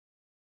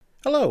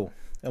Hello,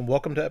 and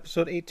welcome to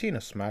episode 18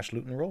 of Smash,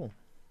 Loot, and Roll.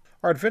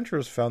 Our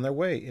adventurers found their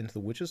way into the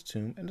witch's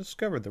tomb and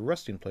discovered the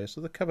resting place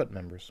of the Covet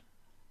members.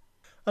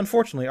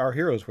 Unfortunately, our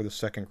heroes were the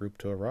second group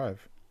to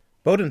arrive.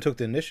 Bowden took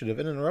the initiative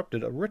and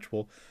interrupted a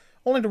ritual,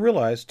 only to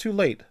realize too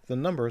late the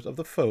numbers of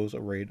the foes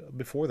arrayed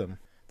before them.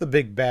 The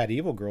big bad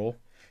evil girl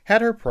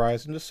had her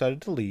prize and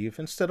decided to leave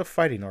instead of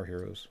fighting our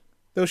heroes,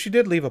 though she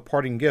did leave a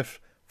parting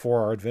gift for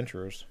our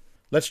adventurers.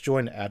 Let's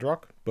join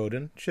Adrock,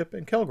 Bowden, Chip,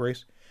 and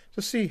Kelgrace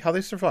to see how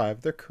they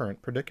survive their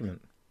current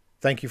predicament.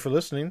 Thank you for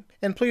listening,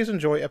 and please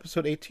enjoy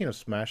episode 18 of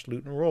Smash,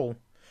 Loot, and Roll.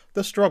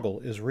 The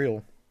struggle is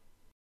real.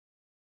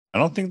 I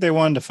don't think they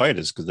wanted to fight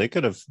us because they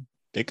could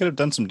have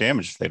done some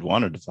damage if they'd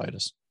wanted to fight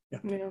us.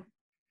 Yeah.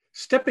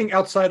 Stepping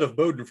outside of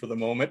Bowden for the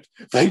moment,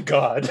 thank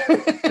God.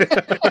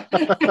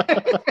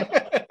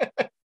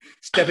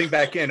 Stepping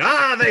back in.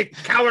 They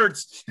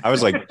cowards. I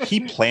was like, he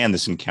planned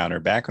this encounter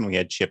back when we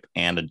had Chip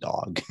and a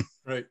dog.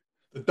 Right.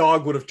 The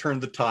dog would have turned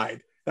the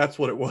tide. That's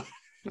what it was.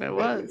 It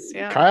was,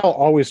 yeah. Kyle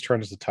always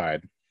turns the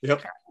tide.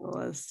 Yep.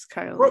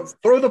 Kyle was.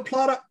 Throw the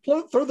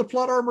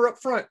plot armor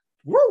up front.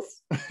 Woof.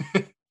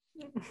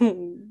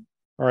 All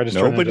right,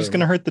 Nobody's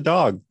going to hurt the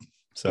dog,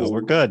 so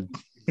we're good.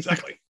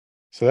 Exactly.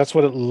 So that's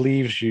what it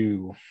leaves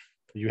you.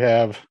 You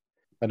have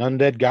an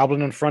undead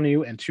goblin in front of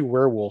you and two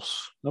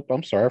werewolves. Nope,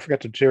 I'm sorry. I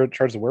forgot to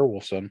charge the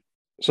werewolves in.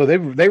 So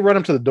they run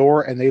up to the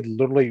door and they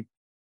literally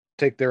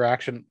take their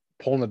action,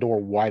 pulling the door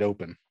wide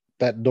open.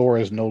 That door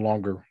is no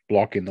longer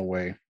blocking the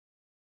way.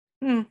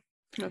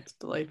 That's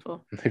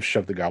delightful. They've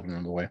shoved the goblin out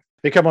of the way.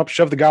 They come up,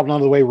 shove the goblin out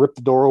of the way, rip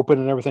the door open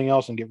and everything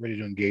else, and get ready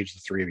to engage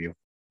the three of you.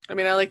 I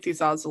mean, I like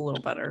these odds a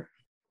little better.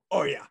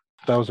 Oh, yeah.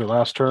 That was their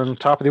last turn.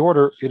 Top of the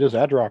order, it is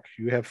Adrock.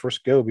 You have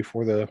first go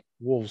before the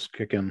wolves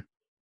kick in.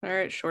 All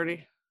right,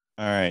 Shorty.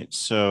 All right,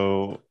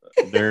 so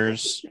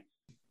there's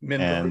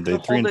and the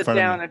three Hold in it front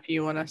down of me, if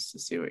you want us to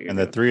see what you're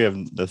and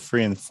doing. the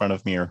three in front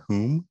of me are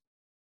whom?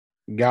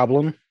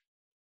 Goblin,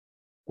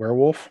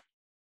 werewolf,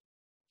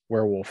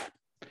 werewolf.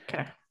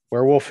 Okay.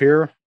 Werewolf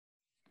here.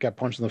 Got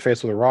punched in the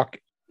face with a rock.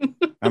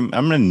 I'm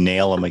gonna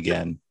nail him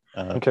again.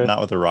 Okay.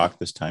 Not with a rock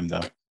this time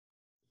though.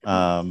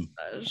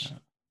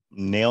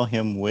 Nail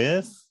him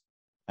with,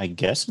 I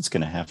guess it's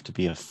gonna have to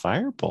be a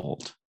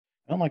firebolt.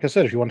 Well, like I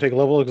said, if you want to take a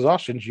level of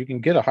exhaustion, you can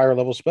get a higher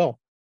level spell.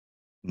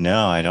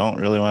 No, I don't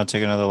really want to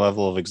take another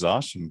level of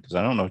exhaustion because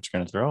I don't know what you're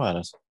gonna throw at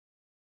us.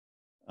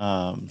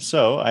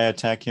 So I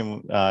attack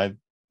him,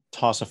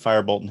 toss a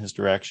firebolt in his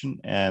direction,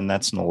 and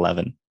that's an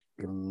 11.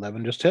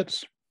 11 just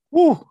hits.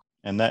 Woo!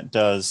 And that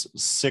does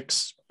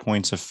 6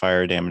 points of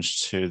fire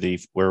damage to the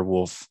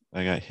werewolf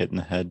I got hit in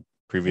the head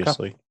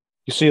previously. Okay.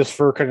 You see his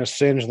fur kind of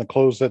singe and the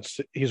clothes that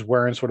he's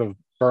wearing sort of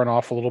burn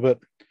off a little bit.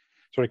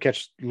 Sort of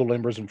catch little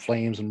embers and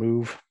flames and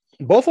move.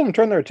 Both of them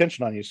turn their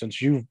attention on you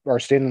since you are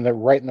standing there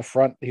right in the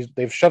front.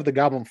 They've shoved the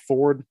goblin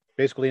forward,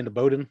 basically into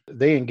Bowden.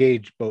 They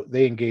engage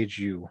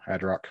you,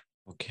 Adrock.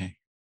 Okay.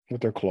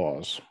 With their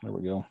claws. There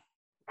we go.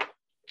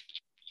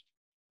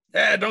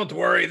 Don't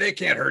worry. They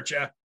can't hurt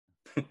you.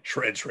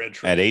 Shred.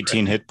 At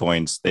 18 hit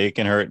points, they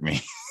can hurt me.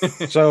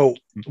 So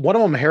one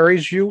of them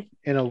harries you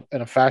in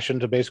a fashion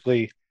to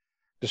basically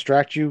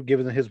distract you,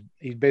 given that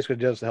he basically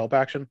does the help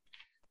action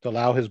to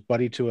allow his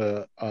buddy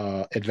to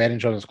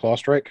advantage on his claw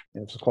strike.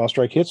 And if his claw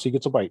strike hits, he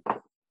gets a bite.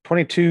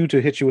 22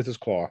 to hit you with his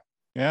claw.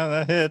 Yeah,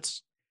 that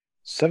hits.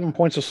 7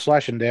 points of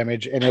slashing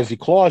damage, and as he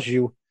claws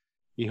you,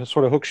 he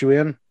sort of hooks you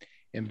in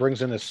and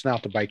brings in his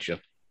snout to bite you.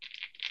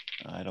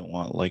 I don't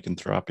want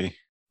lycanthropy.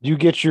 You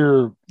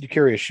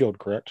carry a shield,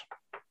 correct?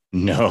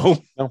 No.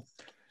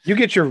 You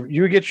get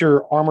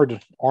your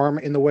armored arm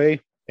in the way,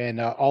 and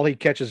all he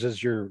catches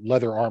is your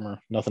leather armor,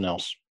 nothing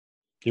else.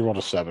 He rolled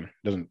a 7.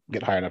 Doesn't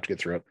get high enough to get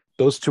through it.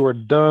 Those two are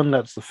done.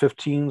 That's the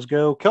 15s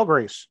go.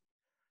 Kelgrace.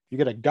 You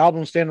get a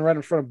goblin standing right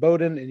in front of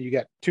Bowden, and you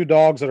got two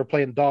dogs that are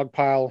playing dog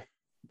pile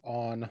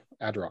on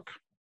Adrock.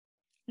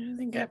 I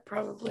think I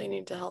probably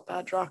need to help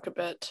Adrock a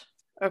bit.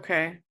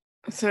 Okay.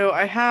 So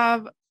I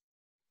have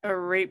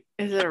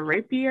is it a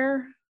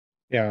rapier?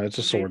 Yeah, it's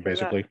a sword,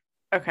 basically.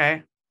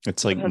 Okay.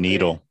 It's like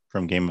Needle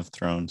from Game of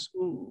Thrones.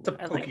 Ooh, It's a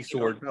pokey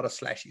sword, not a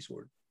slashy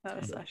sword.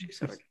 Not a slashy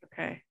sword.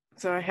 Okay.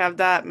 So I have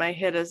that. My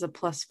hit is a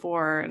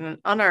 +4, and an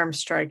unarmed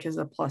strike is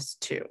a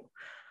 +2.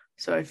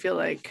 So I feel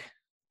like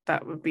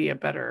that would be a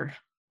better.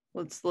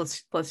 Let's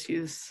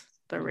use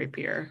the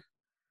rapier.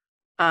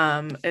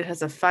 It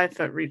has a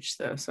 5-foot reach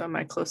though. So am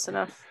I close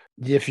enough?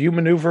 If you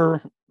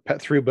maneuver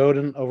through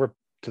Bowden over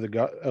to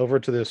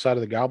the side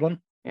of the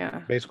goblin, Yeah.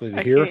 basically to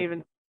I here. can't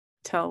even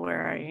tell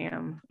where I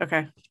am.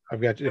 Okay.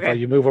 I've got Okay. if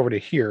you move over to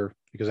here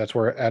because that's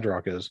where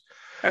Adrock is.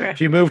 Okay.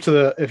 If you move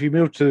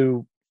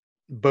to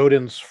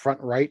Bowden's front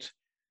right,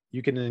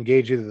 you can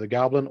engage either the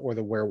goblin or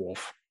the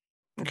werewolf.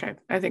 Okay.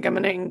 I think I'm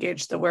going to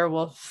engage the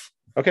werewolf.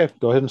 Okay,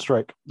 go ahead and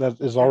strike.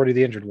 That is already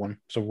the injured one.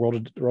 So roll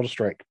to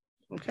strike.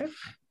 Okay.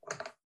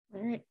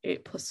 All right.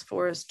 8 +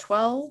 4 is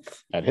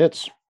 12. That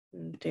hits.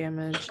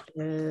 Damage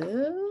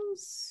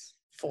is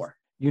 4.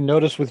 You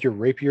notice with your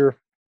rapier,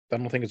 I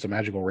don't think it's a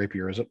magical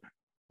rapier, is it?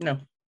 No.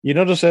 You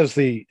notice as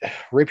the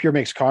rapier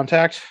makes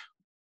contact,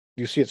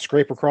 you see it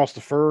scrape across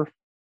the fur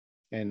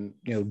and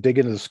dig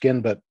into the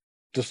skin, but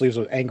just leaves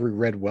an angry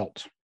red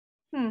welt.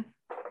 Hmm.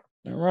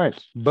 All right,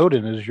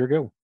 Bowden, is your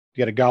go.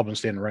 You got a goblin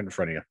standing right in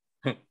front of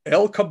you.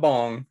 El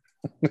Kabong.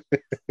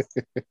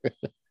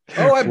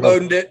 Oh, I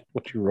Bowdened it.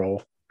 What you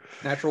roll?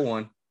 Natural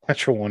 1.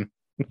 Natural 1.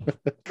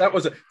 That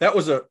was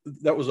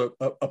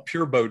a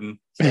pure Bowden.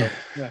 So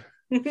yeah.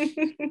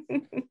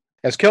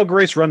 As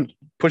Grace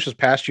pushes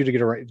past you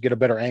to get a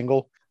better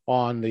angle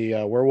on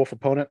the werewolf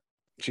opponent,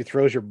 she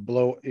throws your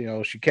blow.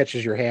 She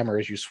catches your hammer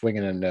as you swing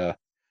it, and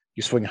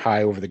you swing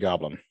high over the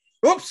goblin.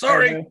 Oops,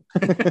 sorry.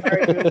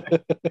 I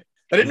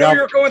didn't know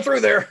you were going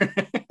through there.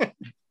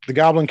 The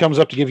goblin comes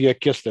up to give you a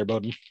kiss there,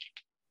 Bowden.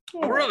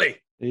 Oh, really?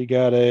 You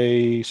got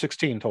a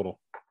 16 total.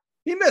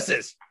 He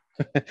misses.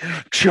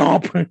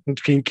 Chomp.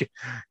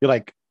 You're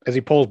like, as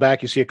he pulls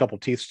back, you see a couple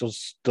teeth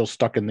still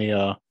stuck in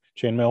the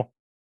chainmail.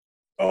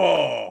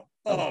 Oh,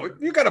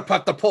 you got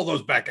to pull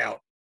those back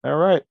out. All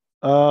right.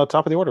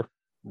 Top of the order.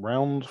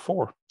 Round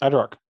 4.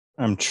 Adrock.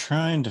 I'm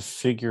trying to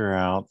figure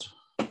out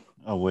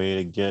a way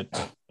to get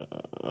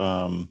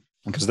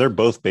because they're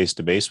both base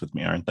to base with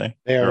me, aren't they?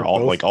 They're all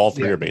both, like all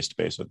three are base to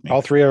base with me.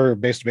 All three are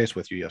base to base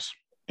with you, yes.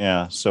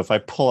 Yeah. So if I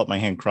pull up my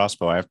hand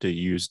crossbow, I have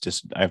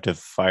to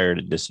fire at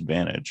a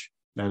disadvantage.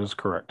 That is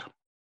correct.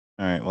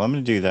 All right. Well, I'm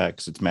going to do that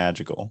because it's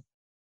magical.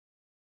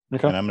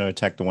 Okay. And I'm going to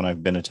attack the one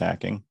I've been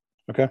attacking.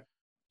 Okay.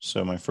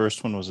 So my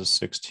first one was a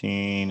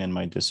 16, and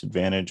my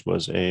disadvantage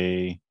was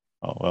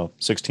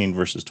 16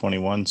 versus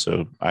 21.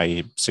 So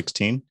I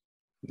 16.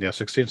 Yeah,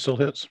 16 still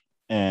hits.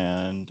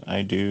 And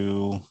I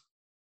do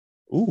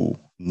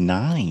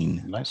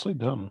 9. Nicely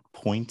done.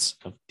 Points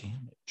of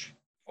damage.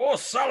 Oh,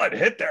 solid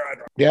hit there.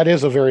 Yeah, it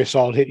is a very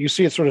solid hit. You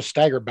see it sort of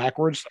stagger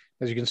backwards.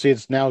 As you can see,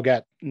 it's now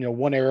got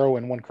one arrow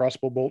and one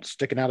crossbow bolt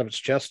sticking out of its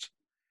chest.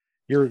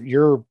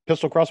 Your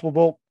pistol crossbow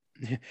bolt,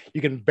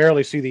 you can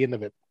barely see the end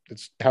of it.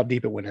 It's how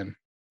deep it went in.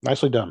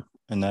 Nicely done.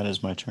 And that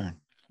is my turn.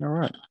 All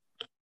right.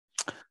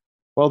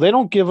 Well, they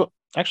don't give.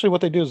 Actually,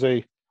 what they do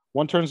is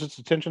one turns its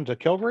attention to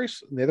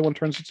Kelgrace, and the other one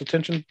turns its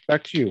attention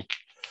back to you.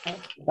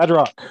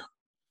 Adrock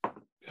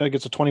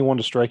gets a 21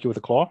 to strike you with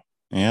a claw.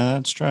 Yeah,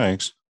 that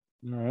strikes.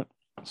 All right.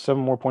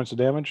 7 more points of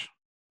damage.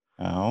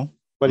 Oh.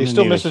 But he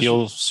still misses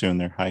you soon.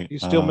 They're high. He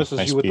still misses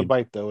you speed. with the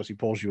bite, though, as he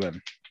pulls you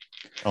in.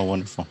 Oh,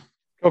 wonderful.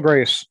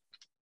 Kelgrace.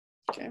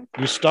 Okay.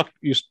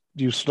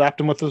 You slapped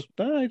him with this.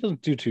 He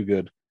doesn't do too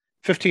good.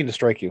 15 to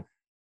strike you.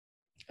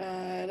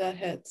 That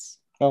hits.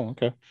 Oh,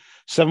 okay.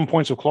 7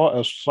 points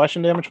of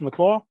slashing damage from the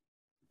claw.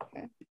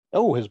 Okay.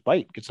 Oh, his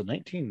bite gets a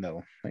 19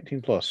 though.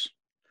 19 plus.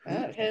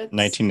 That hits.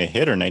 19 to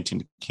hit or 19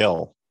 to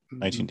kill?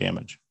 19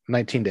 damage.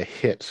 19 to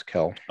hit,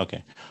 Kel.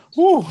 Okay.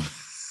 Woo.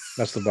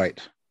 That's the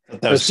bite.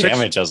 That was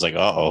damage. I was like,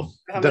 uh-oh.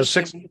 Does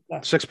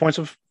 6 points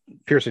of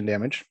piercing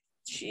damage.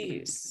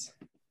 Jeez.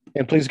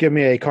 And please give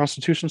me a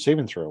Constitution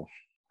saving throw.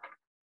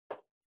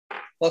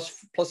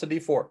 Plus a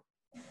D4.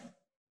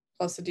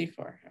 Plus a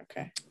D4.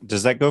 Okay.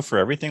 Does that go for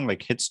everything?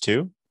 Like hits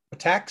too?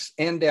 Attacks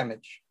and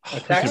damage.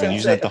 Attacks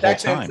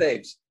and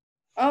saves.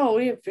 Oh,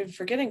 we've been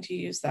forgetting to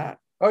use that.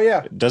 Oh,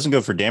 yeah. It doesn't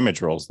go for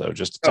damage rolls, though.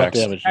 Just attacks.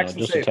 Damage, no,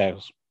 just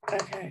attacks.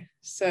 Okay.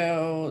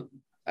 So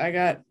I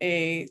got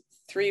a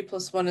 3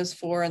 + 1 is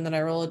 4, and then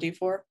I roll a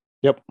D4?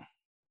 Yep.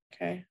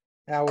 Okay.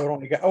 I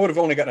would have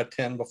only gotten a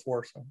 10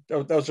 before, so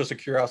that was just a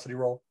curiosity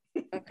roll.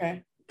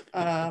 Okay.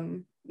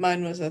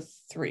 Mine was a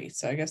 3,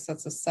 so I guess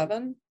that's a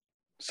 7.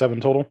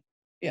 7 total?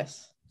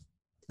 Yes.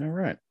 All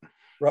right.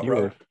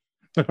 Ruh-roh.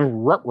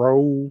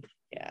 Ruh-roh.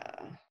 Yeah.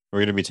 We're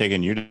going to be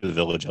taking you to the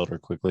village elder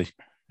quickly.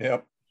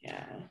 Yep.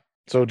 Yeah.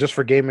 So just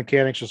for game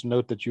mechanics, just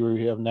note that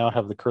you now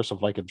have the curse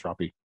of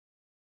lycanthropy.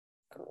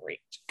 Great.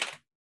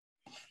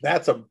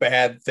 That's a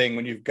bad thing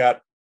when you've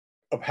got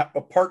a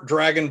part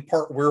dragon,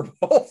 part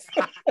werewolf.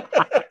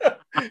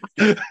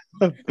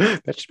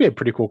 That should be a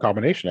pretty cool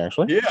combination,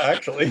 actually. Yeah,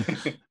 actually.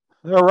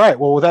 All right.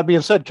 Well, with that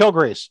being said,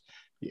 Kelgrace,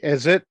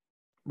 as it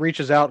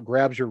reaches out,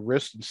 grabs your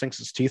wrist, and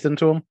sinks its teeth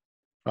into him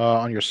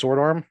on your sword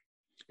arm,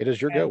 it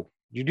is your go.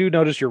 You do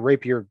notice your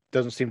rapier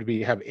doesn't seem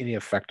to have any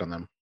effect on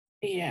them.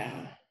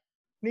 Yeah.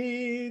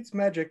 Needs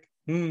magic.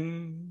 Yeah,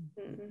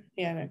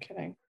 no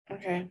kidding.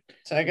 Okay.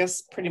 So I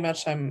guess pretty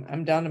much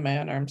I'm down to my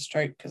unarmed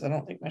strike because I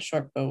don't think my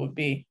short bow would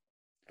be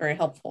very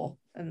helpful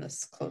in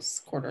this close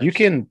quarters. You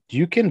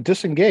can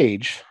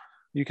disengage.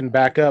 You can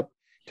back up,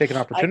 take an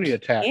opportunity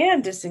attack.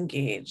 And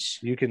disengage.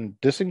 You can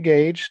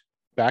disengage,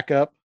 back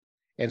up,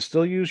 and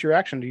still use your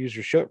action to use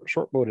your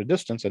short bow at a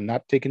distance and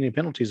not take any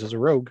penalties as a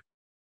rogue.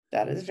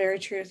 That is very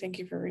true. Thank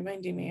you for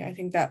reminding me. I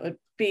think that would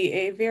be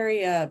a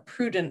very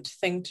prudent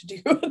thing to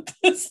do at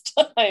this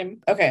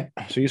time. Okay.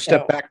 So you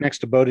step back next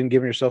to Bowden,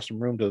 giving yourself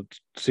some room to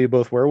see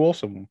both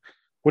werewolves. And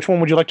which one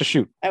would you like to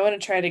shoot? I want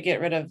to try to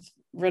get rid of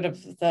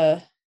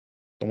the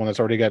one that's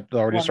already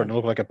starting to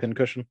look like a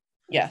pincushion.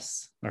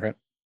 Yes. Okay.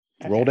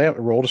 Roll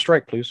to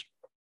strike, please.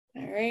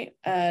 All right.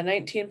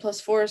 19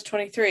 + 4 is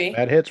 23.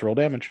 That hits. Roll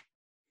damage.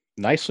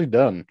 Nicely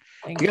done.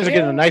 Thank you guys are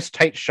getting a nice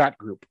tight shot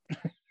group.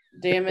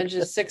 Damage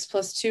is 6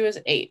 + 2 is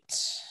 8.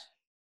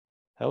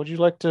 How would you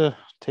like to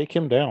take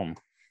him down?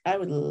 I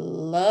would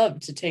love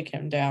to take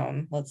him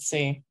down. Let's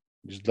see.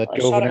 Just let I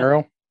go of shot an him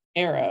arrow.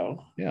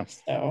 Arrow. Yeah.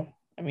 So,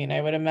 I mean,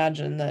 I would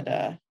imagine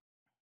that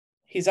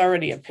he's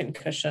already a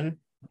pincushion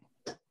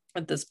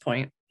at this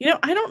point.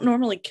 I don't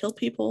normally kill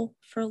people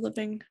for a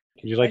living.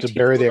 Would you like I to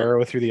bury the teach-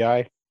 arrow through the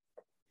eye?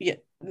 Yeah.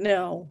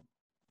 No.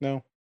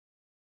 No.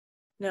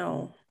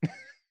 I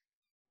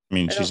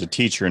mean, I she's a don't-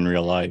 teacher in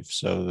real life,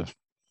 so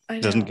I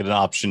doesn't know. get an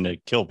option to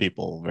kill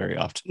people very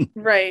often.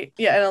 Right.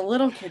 Yeah, and a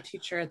little kid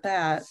teacher at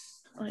that.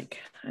 Like,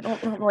 I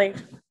don't normally.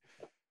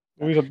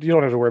 You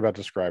don't have to worry about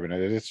describing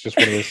it. It's just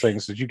one of those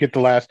things that you get the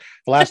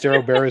last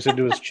arrow buries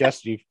into his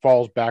chest and he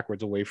falls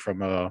backwards away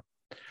from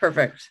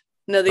Perfect.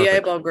 No, the Perfect.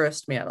 eyeball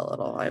grossed me out a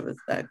little. I was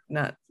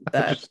not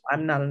that. Just-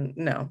 I'm not a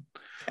no.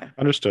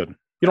 Understood.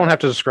 You don't have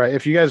to describe.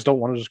 If you guys don't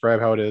want to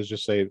describe how it is,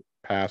 just say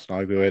pass, and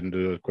I'll go ahead and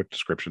do a quick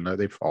description. That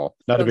they fall.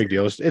 Not a big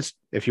deal. It's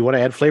if you want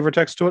to add flavor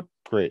text to it,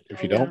 great.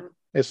 If you don't,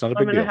 it's not a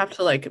I'm big gonna deal. have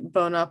to like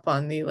bone up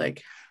on the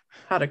like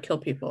how to kill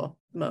people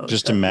mode.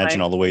 Just That's imagine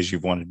my- all the ways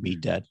you've wanted me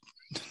dead.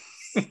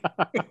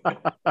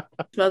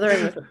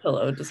 smothering with a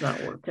pillow does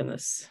not work in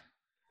this.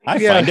 I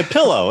Yeah. find a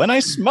pillow and I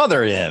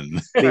smother him.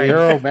 The Right.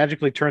 arrow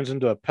magically turns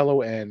into a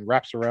pillow and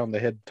wraps around the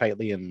head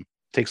tightly and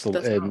takes the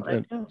Does not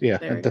let go. yeah.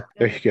 There and you go.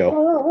 there you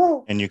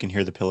go. And you can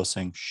hear the pillow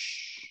saying,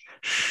 shh,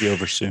 be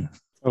over soon.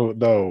 Oh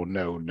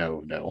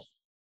no.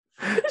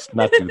 Let's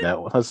not do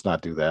that one. Let's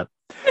not do that.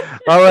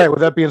 All right. With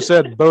that being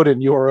said,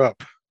 Bowden, you are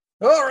up.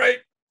 All right.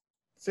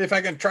 See if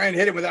I can try and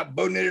hit him without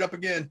boating it up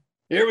again.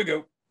 Here we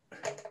go.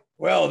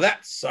 Well,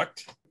 that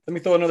sucked. Let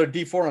me throw another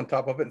D4 on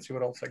top of it and see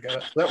what else I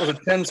got. So that was a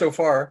 10 so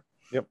far.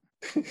 Yep.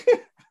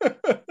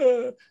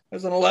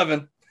 That's an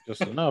 11.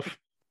 Just enough.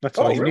 That's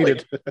Oh, all you really?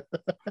 needed.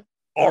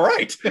 All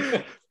right.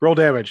 Roll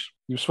damage.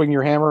 You swing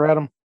your hammer at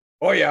him.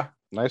 Oh, yeah.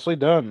 Nicely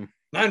done.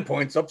 9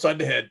 points upside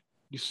the head.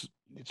 It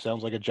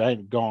sounds like a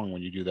giant gong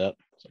when you do that.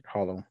 It's like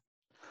hollow.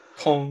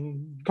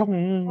 Kong.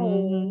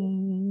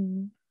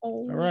 Gong.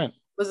 All right.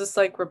 Was this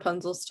like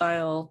Rapunzel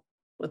style?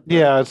 With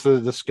Yeah, it's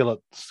the skillet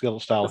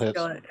style the hits.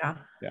 skillet? Yeah.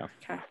 Yeah.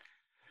 Okay.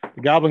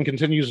 The goblin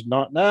continues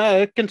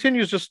it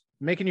continues just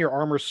making your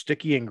armor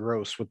sticky and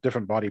gross with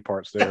different body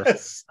parts there.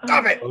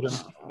 Stop it. Odin.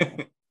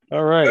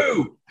 All right.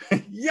 Ooh.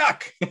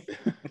 Yuck.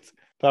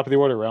 Top of the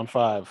order, round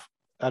 5.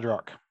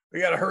 Adrock.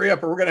 We got to hurry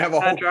up or we're going to have a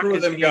whole Adrock crew of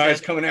is them guys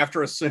muted. coming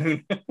after us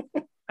soon.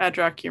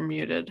 Adrock, you're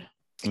muted.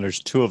 And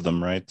there's 2 of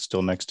them, right?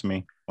 Still next to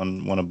me.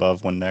 One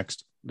above, one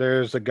next.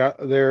 There is a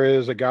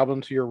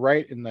goblin to your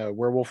right and the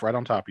werewolf right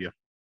on top of you.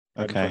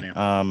 Right in front Okay.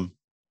 of you.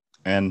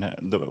 And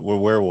the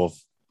werewolf,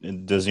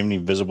 does he have any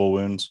visible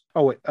wounds?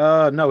 Oh wait,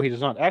 no, he does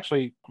not.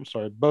 Actually, I'm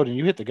sorry, Bowden,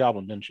 you hit the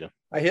goblin, didn't you?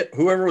 I hit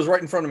whoever was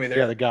right in front of me there.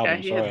 Yeah, the goblin.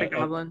 Yeah, he sorry, hit the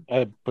goblin.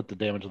 I put the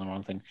damage on the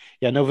wrong thing.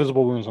 Yeah, no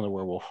visible wounds on the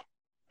werewolf.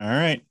 All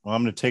right. Well,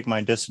 I'm going to take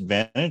my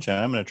disadvantage and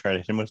I'm going to try to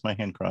hit him with my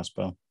hand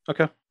crossbow.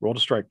 Okay, roll to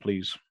strike,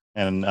 please.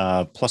 And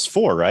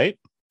 +4, right?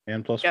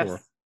 And plus Yes. 4.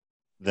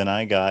 Then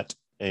I got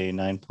a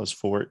 9 +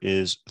 4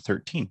 is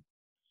 13.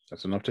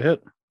 That's enough to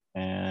hit.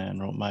 And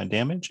roll my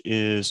damage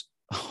is.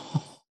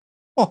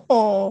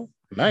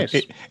 Nice.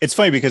 It's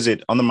funny because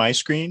on my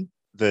screen,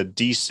 the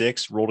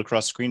D6 rolled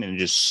across the screen and it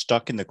just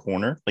stuck in the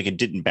corner. Like it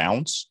didn't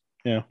bounce.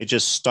 Yeah. It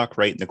just stuck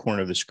right in the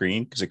corner of the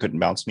screen because it couldn't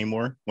bounce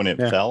anymore when it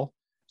Yeah. fell.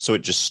 So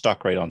it just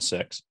stuck right on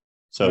 6.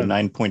 So Yeah.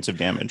 9 points of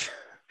damage.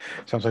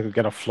 Sounds like we've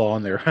got a flaw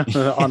in there.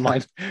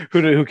 Online.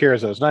 Who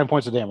cares? Those 9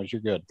 points of damage.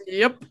 You're good.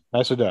 Yep.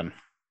 Nicely done.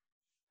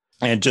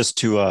 And just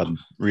to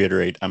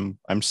reiterate, I'm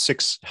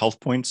 6 health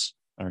points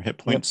or hit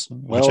points,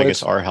 Well, which I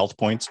guess it's- are health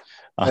points.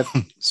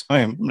 So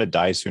I'm going to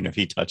die soon if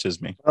he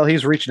touches me. Well,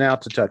 he's reaching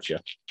out to touch you.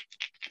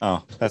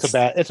 Oh, It's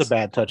a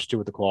bad touch too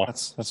with the claw.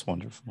 That's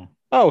wonderful.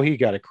 Oh, he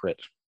got a crit.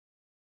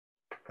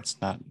 That's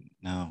bad.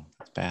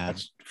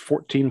 That's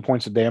 14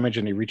 points of damage,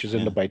 and he reaches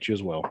in to Yeah. bite you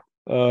as well.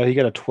 He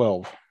got a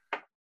 12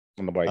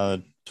 on the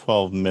bite.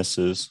 12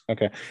 misses.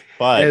 Okay.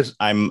 But As-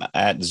 I'm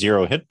at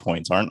 0 hit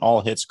points. Aren't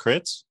all hits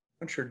crits?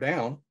 Once you're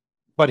down.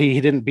 But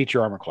he didn't beat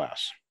your armor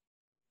class.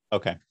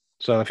 Okay.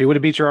 So if he would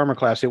have beat your armor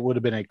class, it would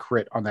have been a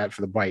crit on that for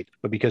the bite.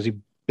 But because he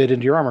bit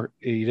into your armor,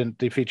 he didn't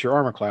defeat your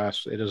armor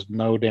class. It is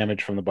no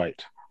damage from the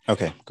bite.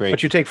 Okay, great.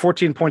 But you take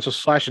 14 points of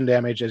slashing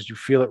damage as you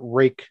feel it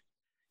rake.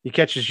 He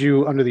catches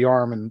you under the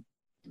arm and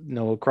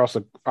across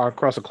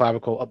the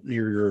clavicle up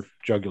near your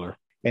jugular.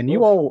 And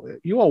you all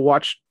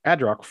watch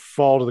Adrock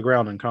fall to the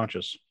ground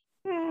unconscious.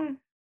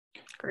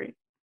 Great.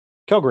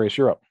 Kelgrace,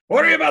 you're up.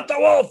 Worry about the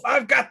wolf.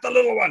 I've got the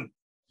little one.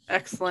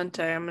 Excellent.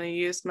 I am going to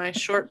use my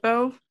short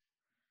bow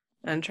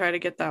and try to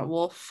get that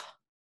wolf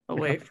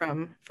away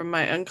from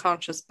my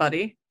unconscious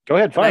buddy. Go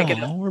ahead, I fire. get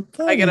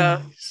I get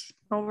a-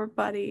 Over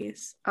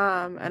buddies.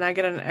 And I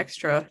get an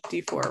extra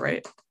D4,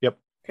 right? Yep.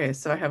 Okay,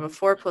 so I have a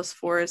 4 +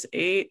 4 is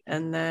 8,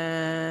 and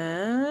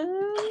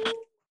then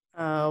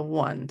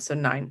 1, so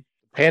 9.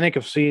 Panic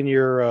of seeing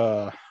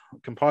your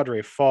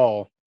compadre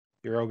fall,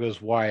 your arrow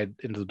goes wide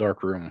into the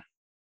dark room.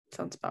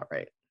 Sounds about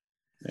right.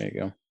 There you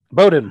go.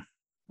 Bowden,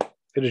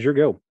 it is your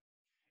go.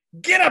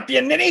 Get up, you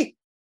nitty.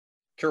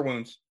 Cure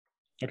wounds.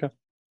 Okay.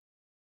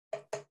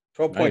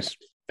 12 points.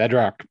 Nice.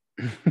 Bedrock.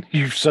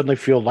 You suddenly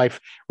feel life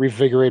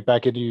revigorate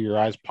back into you. Your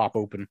eyes pop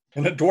open.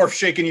 And the dwarf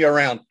shaking you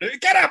around.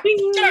 Get up!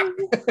 Get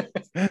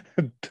up!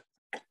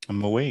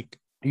 I'm awake.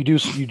 You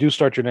do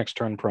start your next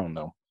turn prone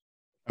though.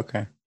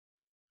 Okay.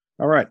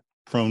 All right.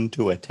 Prone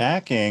to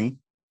attacking.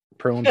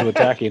 Prone to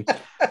attacking.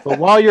 But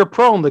while you're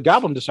prone, the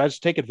goblin decides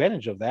to take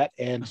advantage of that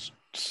and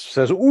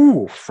says,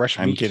 "Ooh, fresh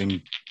meat." I'm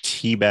getting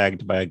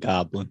teabagged by a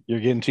goblin. You're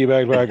getting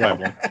teabagged by a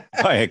goblin.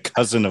 By a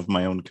cousin of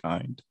my own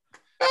kind.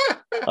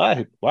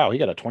 Wow, he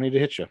got a 20 to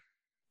hit you.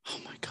 Oh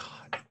my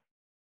god.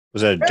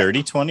 Was that a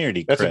dirty 20 or did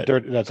he crit?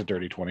 That's a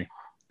dirty 20.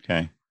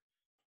 Okay.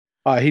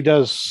 He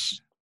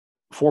does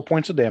 4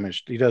 points of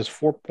damage. He does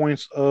 4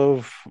 points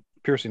of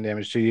piercing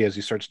damage to you as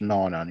he starts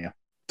gnawing on you.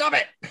 Stop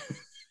it!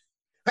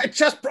 I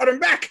just brought him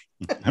back.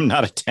 I'm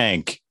not a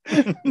tank.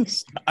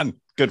 It's not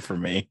good for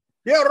me.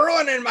 You're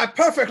ruining my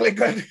perfectly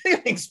good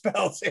healing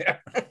spells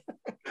here.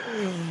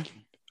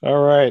 All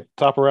right,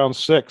 top of round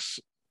 6.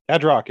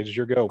 Adrock, it is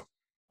your go.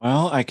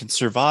 Well, I can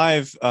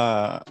survive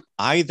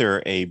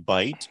either a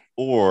bite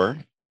or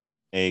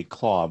a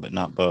claw, but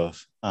not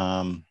both. So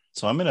I'm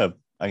gonna,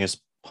 I guess,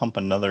 pump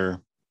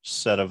another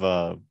set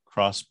of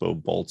crossbow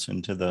bolts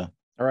into the.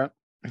 All right.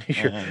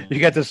 You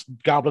got this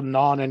goblin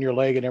gnawing on your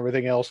leg and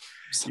everything else.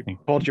 You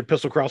pull out your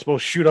pistol crossbow,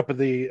 shoot up at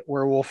the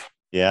werewolf.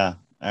 Yeah.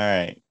 All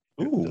right.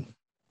 Ooh.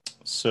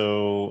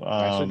 So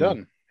Nicely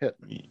done. Hit.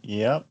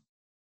 Yep.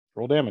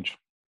 Roll damage.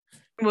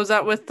 Was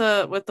that with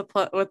the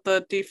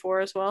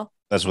D4 as well?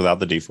 That's without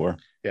the D4.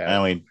 Yeah.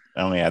 I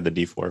only add the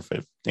D4 if I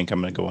think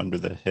I'm gonna go under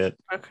the hit.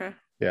 Okay.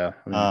 Yeah.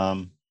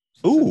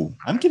 Ooh,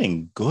 I'm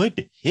getting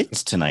good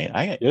hits tonight.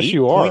 I got 8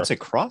 points of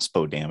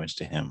crossbow damage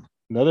to him.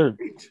 Another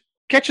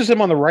catches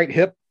him on the right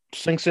hip,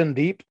 sinks in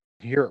deep.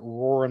 You hear it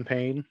roar in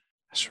pain.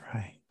 That's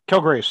right.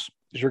 Kelgrace,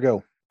 is your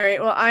go. All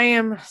right. Well, I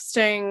am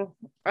staying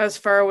as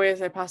far away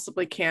as I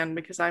possibly can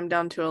because I'm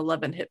down to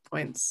 11 hit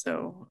points.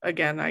 So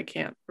again, I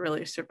can't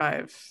really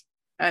survive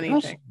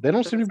anything. They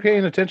don't seem to be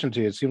paying attention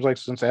to you. It seems like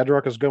since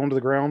Adrock is going to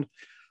the ground,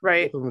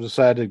 right? We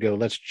decided to go.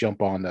 Let's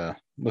jump on the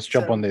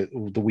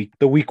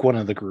weak one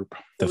of the group.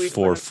 The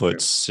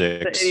 4'6",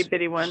 the itty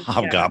bitty one,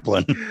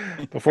 hobgoblin.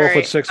 Yeah. The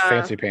 4'6"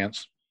 fancy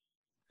pants.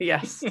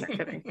 Yes, not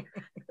kidding.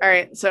 All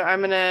right, so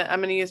I'm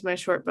gonna use my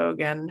short bow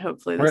again.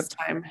 Hopefully this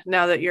time,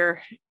 now that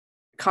you're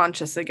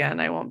conscious again,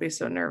 I won't be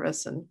so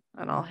nervous and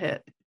I'll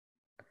hit.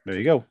 There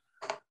you go.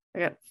 I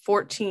got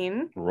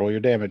 14. Roll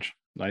your damage.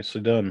 Nicely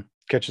done.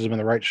 Catches him in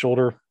the right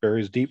shoulder,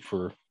 buries deep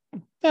for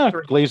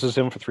glazes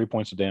him for 3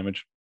 points of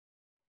damage.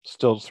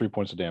 Still 3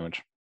 points of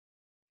damage.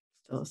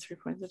 Still 3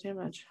 points of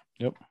damage.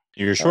 Yep.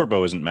 Your short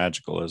bow isn't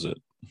magical, is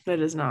it? It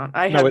is not.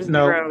 I have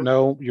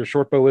no. Your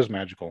short bow is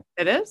magical.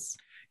 It is.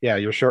 Yeah,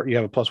 you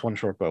have a +1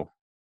 short bow.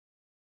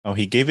 Oh,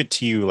 he gave it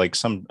to you like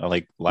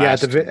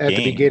last at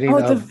the beginning. Oh,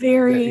 at the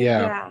very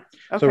yeah.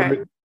 Okay.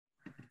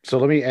 So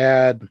let me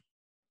add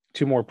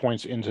 2 more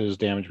points into his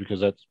damage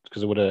because it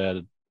would have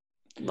added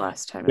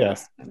last time. Yeah,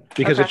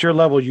 because at your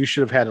level you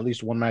should have had at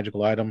least 1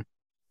 magical item.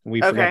 We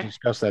forgot to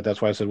discuss that.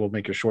 That's why I said we'll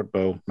make your short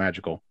bow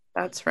magical.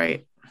 That's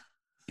right.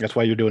 That's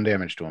why you're doing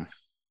damage to him.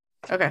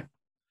 Okay.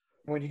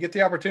 When you get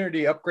the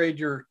opportunity, upgrade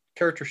your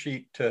character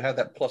sheet to have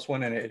that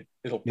 +1 in it.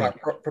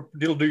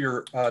 It'll do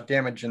your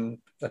damage and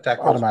attack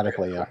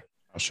automatically. Yeah,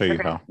 I'll show you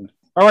how.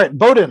 All right,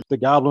 Bowden. The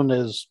goblin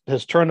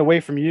has turned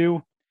away from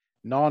you,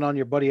 gnawing on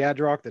your buddy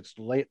Adrock.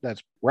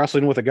 That's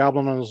wrestling with a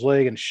goblin on his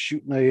leg and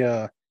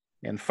shooting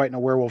and fighting a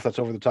werewolf that's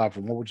over the top of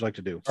him. What would you like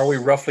to do? Are we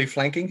roughly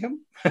flanking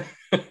him?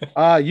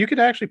 You could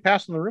actually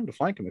pass in the room to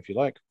flank him if you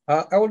like.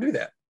 I will do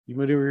that. You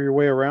maneuver your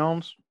way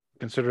around.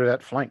 Consider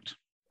that flanked.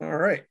 All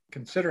right.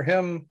 Consider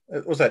him.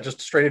 Was that just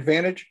a straight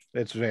advantage?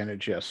 It's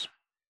advantage, yes.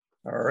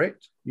 All right.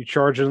 You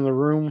charge in the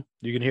room.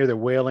 You can hear the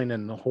wailing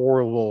and the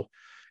horrible.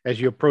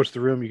 As you approach the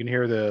room, you can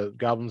hear the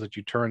goblins that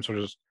you turn sort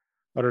of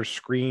utter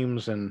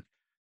screams and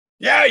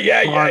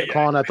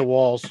clawing at the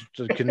walls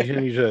to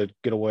continue to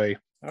get away.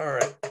 All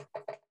right.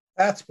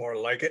 That's more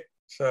like it.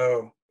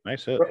 So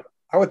nice hit.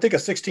 I would think a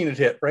 16 would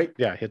hit, right?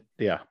 Yeah, hit.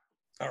 Yeah.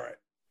 All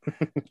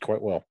right.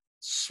 Quite well.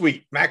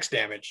 Sweet. Max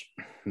damage.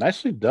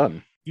 Nicely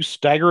done. You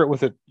stagger it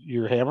with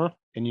your hammer,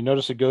 and you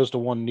notice it goes to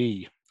one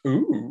knee.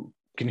 Ooh. You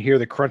can hear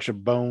the crunch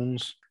of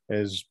bones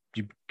as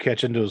you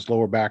catch into his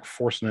lower back,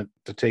 forcing it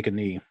to take a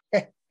knee.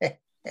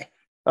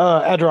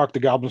 Adrock,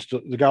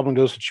 the goblin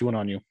goes to chewing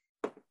on you.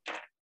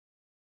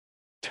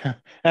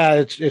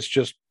 It's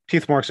just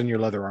teeth marks in your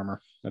leather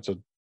armor. That's a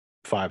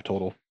 5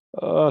 total.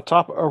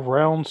 Top of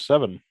round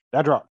 7.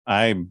 Adrock.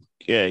 I'm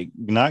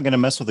not going to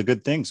mess with a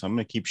good thing, so I'm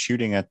going to keep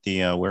shooting at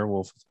the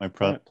werewolf with my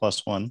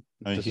 +1.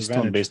 He's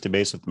still in base to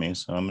base with me,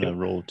 so I'm going to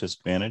roll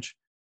disadvantage.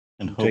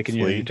 And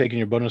hopefully, you're taking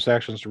your bonus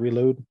actions to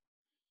reload.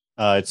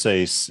 It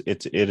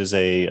is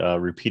a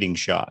repeating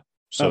shot,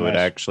 so nice. It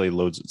actually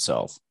loads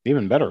itself.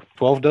 Even better.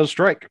 12 does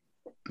strike.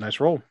 Nice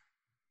roll.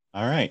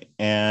 All right,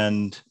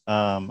 and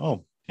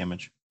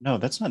damage. No,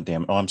 that's not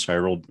damage. Oh, I'm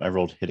sorry. I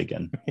rolled hit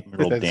again. I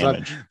rolled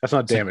damage. That's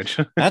not damage.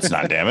 That's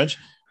not damage.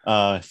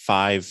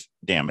 5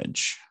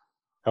 damage.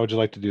 How would you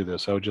like to do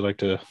this? How would you like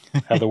to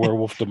have the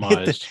werewolf hit,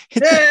 demised?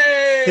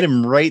 Yay! hit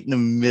him right in the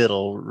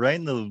middle, right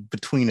in the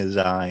between his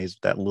eyes,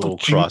 that little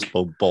Chink.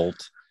 crossbow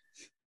bolt.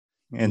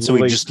 And so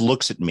he Literally- just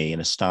looks at me in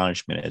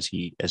astonishment as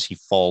he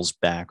falls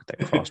back with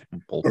that crossbow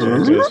bolt in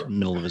the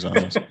middle of his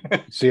eyes.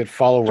 See it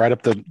follow right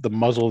up the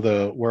muzzle of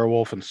the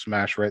werewolf and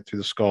smash right through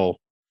the skull.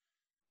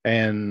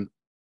 And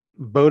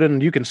Bowden,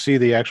 you can see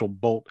the actual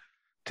bolt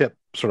tip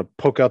sort of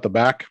poke out the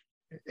back.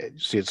 You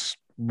see it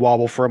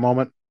wobble for a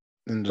moment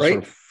and just sort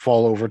Right. of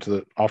fall over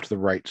off to the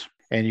right.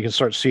 And you can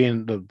start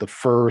seeing the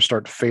fur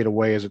start to fade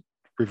away as it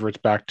reverts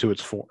back to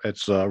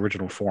its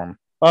original form.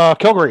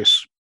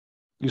 Kilgrace,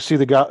 you see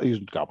the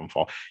goblin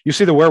fall. You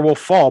see the werewolf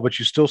fall, but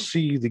you still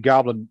see the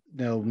goblin,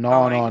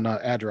 gnawing on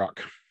Adrock.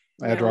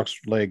 Yeah. Adrock's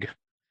leg.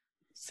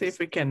 See if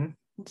we can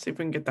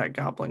get that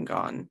goblin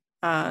gone.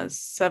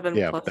 7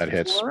 Yeah, plus that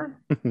hits. 4.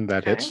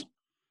 That Okay. hits.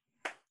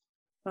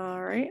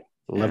 All right.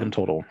 11 And-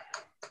 total.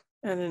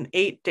 And an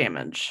 8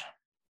 damage.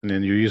 And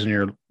then you're using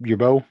your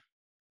bow.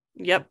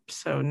 Yep.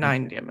 So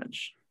 9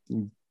 damage.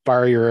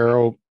 Fire your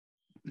arrow,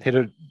 hit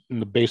it in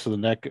the base of the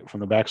neck from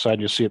the backside.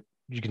 You see it.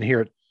 You can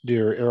hear it.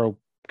 Your arrow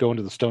go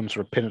into the stone, and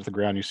sort of pin it to the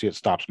ground. You see it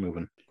stops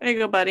moving. There you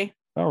go, buddy.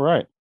 All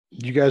right.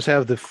 You guys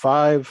have the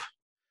 5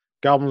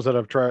 goblins that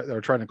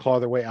are trying to claw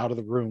their way out of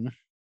the room.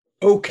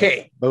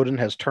 Okay, Bowden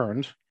has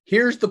turned.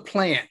 here's the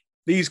plan.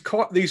 These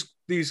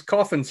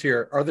coffins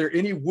here, are there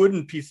any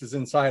wooden pieces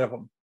inside of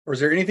them? Or is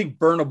there anything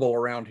burnable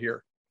around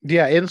here?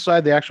 Yeah,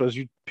 inside the actual, as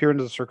you peer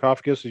into the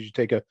sarcophagus, as you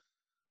take a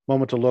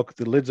moment to look,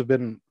 the lids have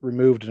been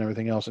removed and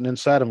everything else. And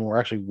inside them were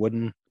actually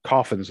wooden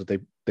coffins that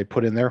they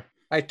put in there.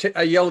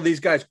 I yell at these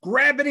guys,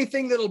 grab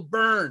anything that'll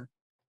burn.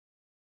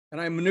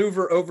 And I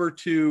maneuver over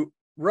to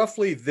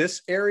roughly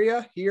this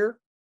area here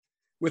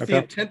with the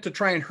Okay. intent to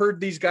try and herd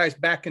these guys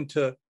back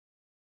into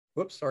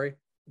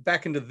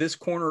this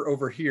corner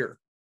over here.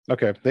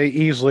 Okay. They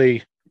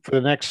easily, for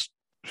the next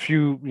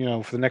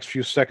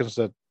few seconds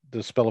that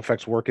the spell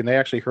effect's working, they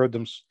actually herd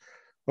them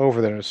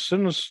over there. And as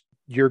soon as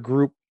your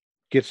group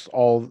gets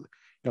a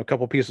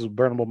couple pieces of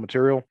burnable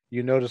material,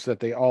 you notice that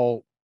they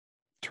all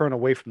turn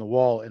away from the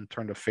wall and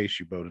turn to face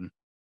you, Bowden.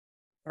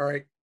 All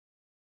right.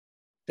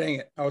 Dang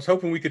it. I was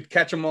hoping we could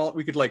catch them all.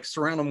 We could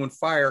surround them with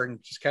fire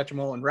and just catch them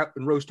all and wrap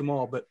and roast them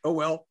all. But oh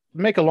well.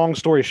 Make a long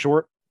story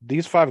short,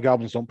 these 5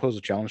 goblins don't pose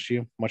a challenge to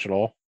you much at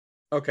all.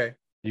 Okay.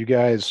 You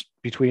guys,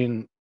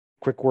 between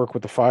quick work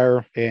with the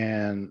fire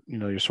and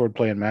your sword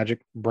play and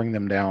magic, bring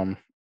them down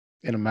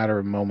in a matter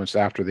of moments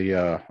after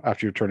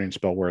your turning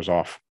spell wears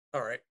off.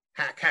 All right.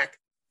 Hack.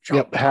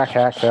 Yep,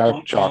 hack,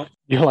 chop.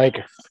 You're like,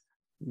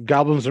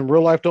 goblins in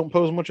real life don't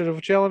pose much of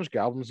a challenge.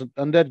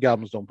 Undead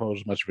goblins don't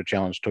pose much of a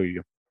challenge to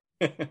you.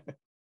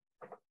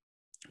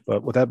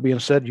 But with that being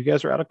said, you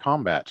guys are out of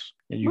combat,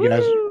 and you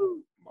guys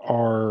Woo!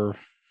 are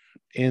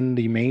in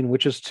the main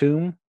witch's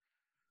tomb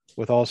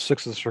with all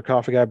 6 of the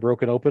sarcophagi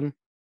broken open,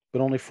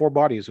 but only 4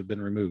 bodies have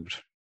been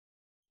removed.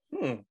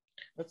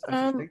 That's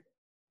interesting.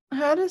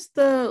 How does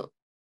the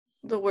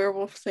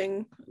werewolf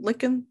thing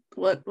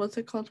what's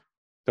it called?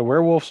 The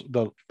werewolves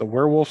that you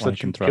killed.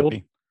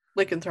 Lycanthropy.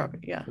 Lycanthropy,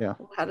 yeah. Yeah.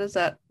 How does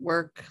that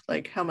work?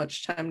 How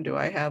much time do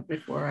I have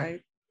before I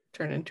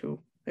turn into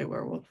a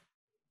werewolf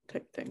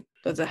type thing?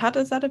 How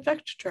does that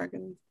affect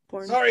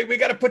Dragonborn? Sorry, we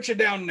got to put you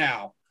down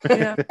now.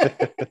 Yeah.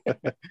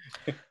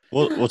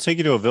 We'll take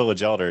you to a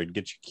village elder and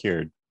get you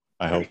cured.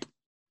 I hope.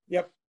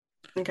 Yep.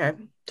 Okay.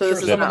 So this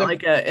Sure, is some of not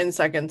them- in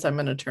seconds I'm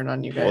gonna turn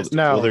on you Well, guys.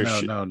 No, there no,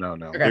 should- no.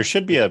 Okay. There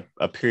should be a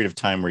period of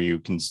time where you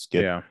can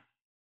get. Yeah.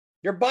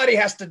 Your body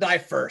has to die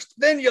first.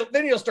 Then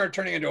you'll start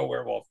turning into a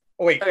werewolf.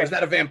 Oh wait, Okay. was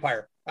that a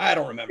vampire? I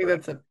don't I think remember.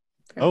 that's it.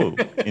 Oh,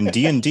 in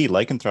D&D,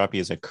 lycanthropy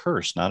is a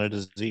curse, not a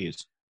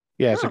disease.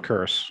 Yeah, it's a Oh.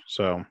 curse.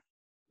 So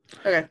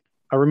Okay.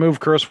 a remove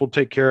curse will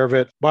take care of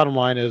it. Bottom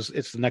line is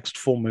it's the next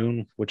full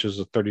moon, which is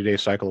a 30-day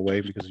cycle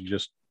away because you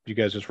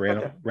guys just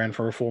Okay. ran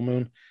for a full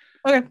moon.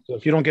 Okay. So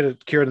if you don't get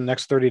it cured in the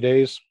next 30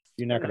 days,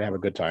 you're not going to have a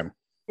good time.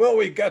 Well,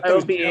 we got I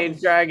those will be a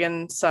gems.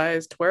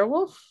 dragon-sized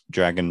werewolf.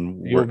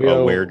 Dragon, You'll be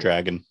a- were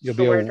dragon. You'll A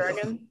be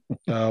were-dragon.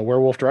 a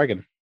werewolf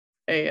dragon.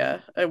 A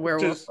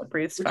werewolf is- that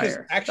breathes Which is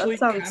fire. actually That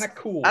sounds- kind of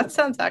cool. That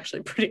sounds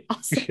actually pretty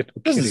awesome.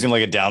 Doesn't seem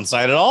like a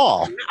downside at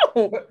all.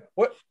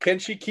 What can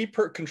she keep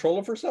her control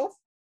of herself?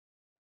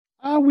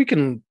 We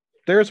can.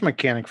 There's a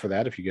mechanic for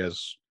that if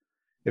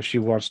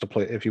you want to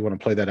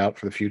play that out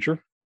for the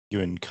future. You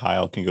and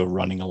Kyle can go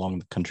running along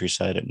the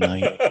countryside at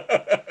night.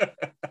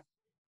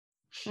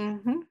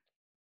 Mm-hmm.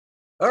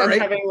 All I'm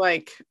right. having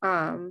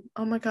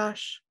oh my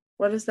gosh,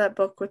 what is that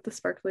book with the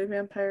sparkly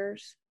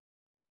vampires?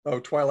 Oh,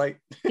 Twilight.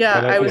 Yeah,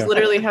 Twilight, I was yeah.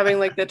 literally having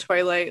the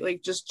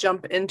Twilight, just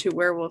jump into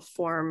werewolf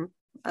form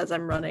as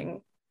I'm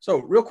running. So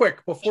real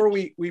quick, before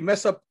we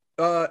mess up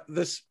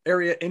this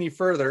area any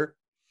further,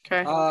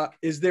 Okay.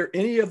 is there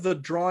any of the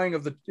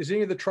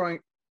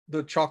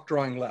chalk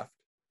drawing left?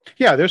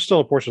 Yeah, there's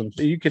still a portion.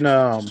 You can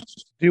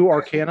do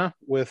Arcana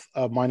with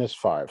a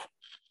 -5.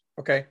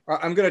 Okay,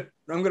 I'm gonna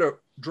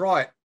draw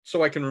it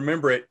so I can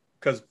remember it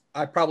because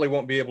I probably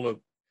won't be able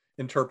to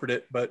interpret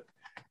it. But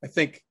I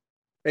think,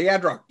 hey,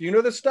 Adrock, do you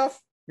know this stuff?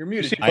 You're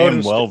muted. see- I am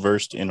Bonus- well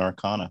versed in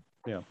Arcana.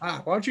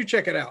 Why don't you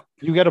check it out?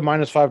 You get a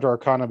 -5 to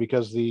Arcana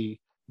because the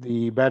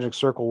magic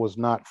circle was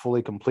not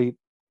fully complete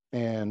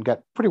and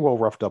got pretty well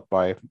roughed up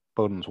by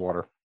Bowden's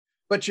water.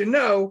 But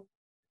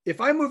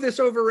if I move this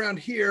over around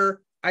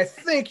here, I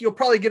think you'll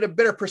probably get a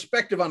better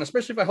perspective on it,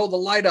 especially if I hold the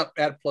light up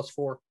at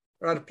 +4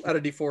 or at a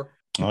D4.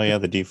 Oh yeah,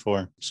 the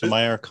D4. So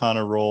my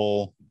Arcana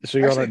roll. So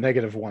you're on Actually-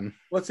 a -1.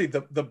 Let's see.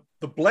 The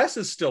bless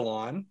is still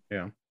on.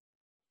 Yeah.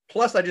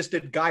 Plus, I just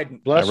did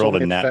guidance. Bless I rolled a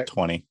only nat affect-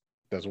 20.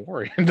 Doesn't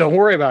worry. Don't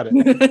worry about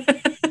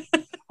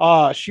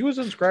it. She was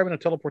inscribing a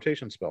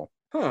teleportation spell.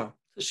 Huh.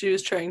 So she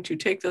was trying to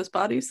take those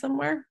bodies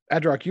somewhere.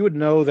 Adrock, you would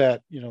know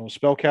that,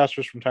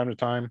 spellcasters from time to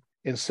time,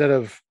 instead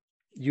of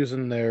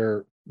using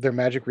their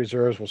magic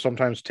reserves, will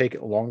sometimes take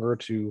it longer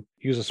to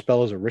use a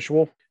spell as a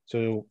ritual.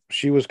 So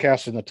she was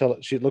casting it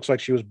looks like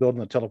she was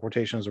building the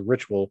teleportation as a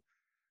ritual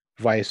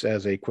vice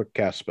as a quick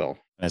cast spell.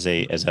 As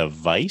a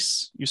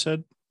vice, you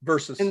said?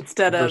 Versus.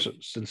 Instead of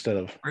Instead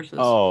of versus.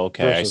 Oh,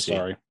 okay. I versus, see.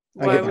 sorry.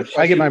 Why I would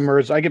get my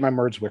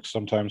merds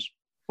sometimes.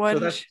 Why So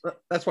did she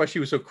that's why she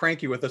was so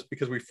cranky with us,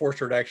 because we forced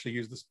her to actually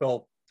use the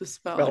spell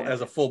spell?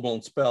 as a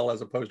full-blown spell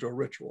as opposed to a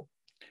ritual.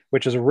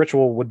 Which as a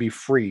ritual would be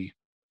free,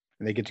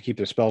 and they get to keep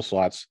their spell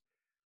slots.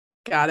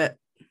 Got it.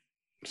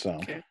 So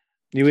Okay.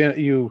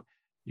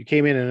 you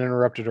came in and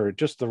interrupted her at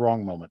just the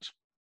wrong moment.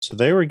 So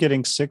they were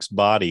getting 6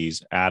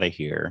 bodies out of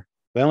here.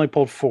 They only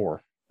pulled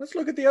 4. Let's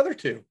look at the other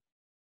two,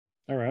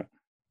 All right.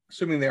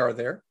 assuming they are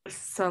there.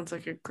 Sounds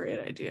like a great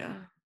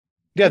idea.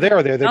 Yeah, they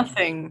are there.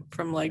 Nothing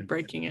from like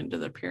breaking into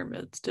the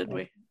pyramids, did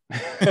we?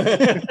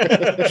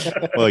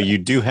 Well, you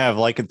do have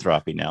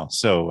lycanthropy now.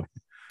 So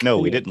no,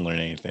 we didn't learn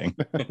anything.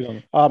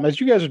 As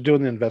you guys are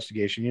doing the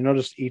investigation, you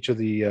notice each of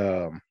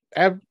the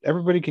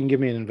everybody can give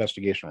me an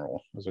investigation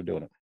roll as they're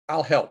doing it.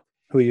 I'll help.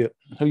 Who you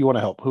want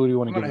to help? Who do you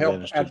want I'm to going give to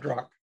help advantage to?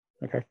 Adrock.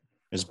 Okay.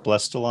 Is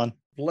Bless still on?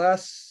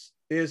 Bless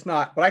is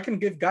not, but I can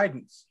give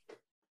guidance.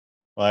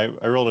 Well,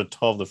 I rolled a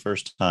 12 the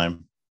first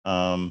time.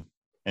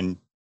 And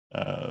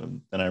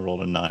then I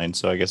rolled a 9.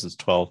 So I guess it's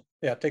 12.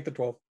 Yeah, take the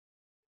 12.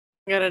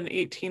 I got an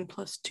 18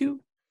 plus 2.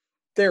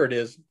 There it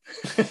is.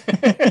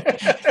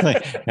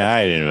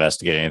 I didn't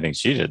investigate anything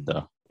she did,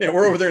 though. Yeah,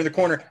 we're over there in the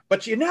corner.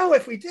 But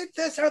if we did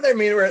this, how they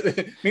meanwhile,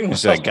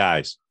 She's like,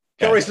 guys.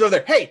 Kelly's over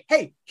there.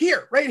 Hey,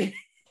 here, right here.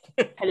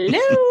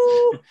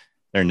 Hello.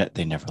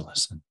 They never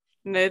listen.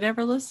 They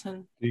never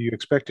listen. Do you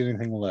expect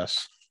anything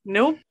less?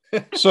 Nope.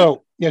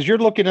 So as you're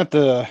looking at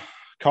the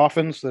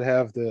coffins that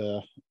have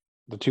the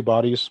 2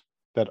 bodies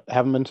that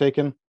haven't been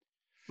taken,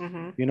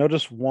 Hmm. you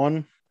notice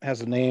one has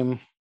the name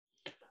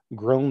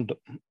Gron,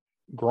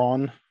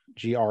 Gron,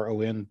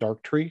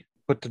 Dark Tree,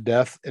 put to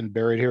death and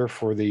buried here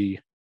for the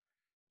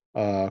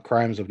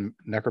crimes of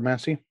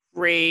necromancy.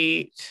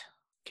 Great.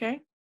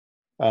 Okay.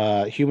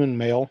 Human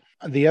male.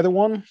 The other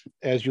one,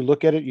 as you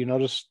look at it, you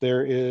notice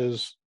there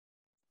is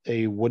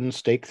a wooden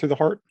stake through the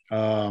heart.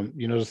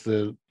 You notice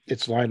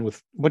it's lined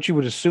with what you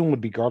would assume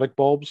would be garlic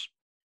bulbs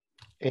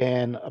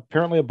and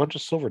apparently a bunch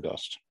of silver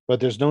dust. But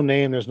there's no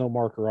name, there's no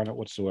marker on it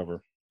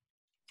whatsoever.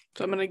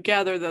 So I'm going to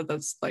gather that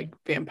that's like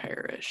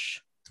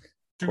vampire-ish.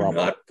 Do Probably.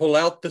 not pull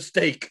out the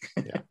stake.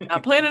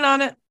 Not planning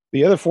on it.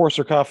 The other 4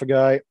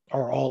 sarcophagi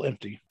are all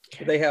empty.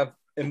 They have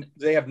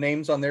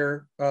names on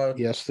their.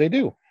 Yes, they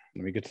do.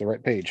 Let me get to the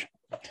right page.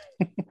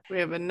 We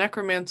have a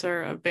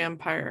necromancer, a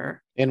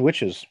vampire, And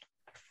witches.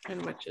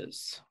 and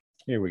witches.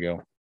 Here we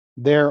go.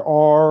 There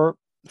are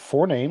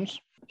 4 names.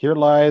 Here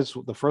lies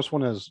the first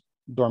one is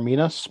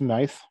Dormina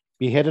Smythe,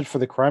 beheaded for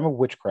the crime of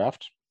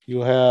witchcraft.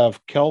 You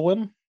have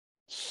Kelwyn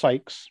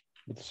Sykes,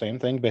 with the same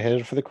thing,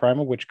 beheaded for the crime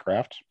of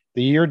witchcraft.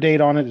 The year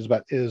date on it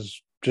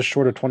is just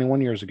short of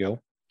 21 years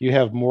ago. You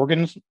have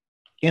Morgan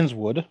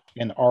Inswood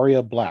and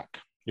Aria Black.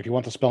 If you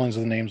want the spellings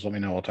of the names, let me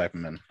know. I'll type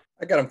them in.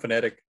 I got them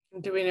phonetic.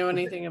 Do we know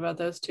anything about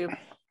those two?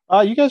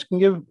 You guys can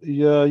do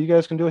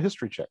a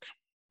history check.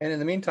 And in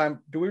the meantime,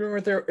 do we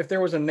remember if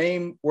there was a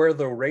name where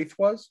the wraith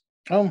was?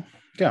 Yeah.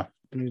 Let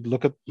me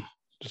look at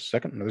just a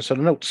second. Another set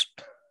of notes.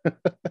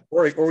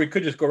 Or we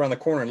could just go around the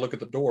corner and look at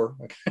the door.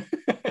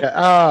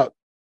 Yeah,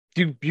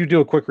 you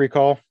do a quick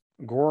recall.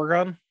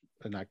 Gorgon,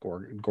 not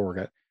Gorgon.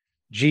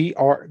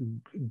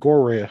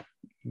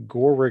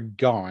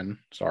 Goregon.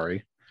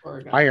 Sorry,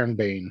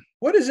 Ironbane.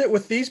 What is it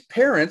with these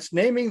parents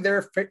naming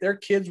their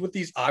kids with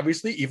these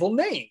obviously evil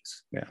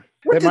names? Yeah.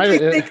 What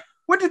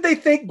did they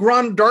think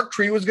Gron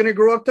Darktree was going to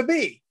grow up to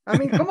be? I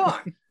mean, come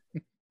on.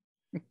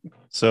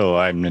 So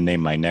I'm going to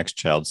name my next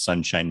child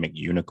Sunshine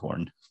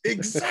McUnicorn.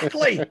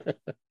 Exactly.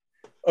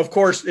 Of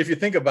course, if you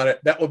think about it,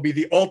 that would be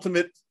the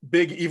ultimate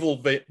big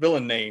evil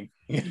villain name.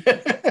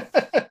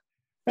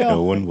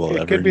 No one will It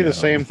ever could be know. the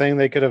same thing.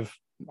 They could have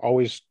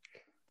always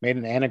made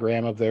an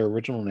anagram of their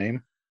original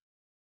name,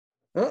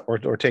 Huh?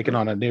 or taken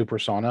on a new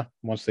persona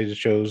once they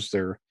just chose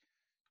their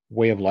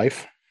way of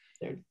life.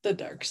 They're the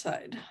dark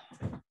side.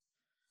 All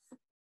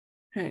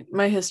right.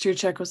 My history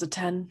check was a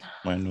 10.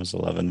 Mine was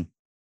 11.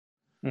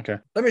 Okay.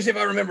 Let me see if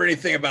I remember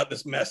anything about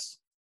this mess.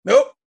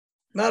 Nope,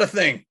 not a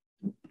thing.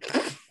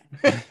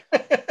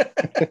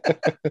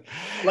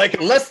 Like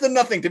less than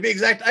nothing. To be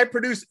exact, I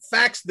produce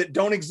facts that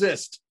don't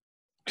exist.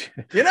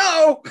 You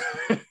know.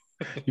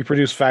 You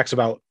produce facts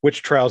about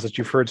witch trials that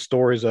you've heard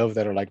stories of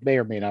that are like may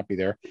or may not be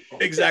there.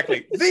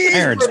 Exactly. These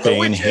Iron's were the Bane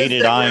witches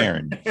hated that were-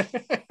 iron.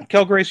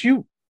 Kel Grace,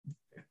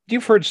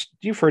 you've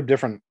heard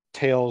different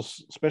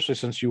tales, especially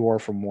since you are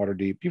from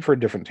Waterdeep. You've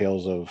heard different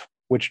tales of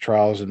witch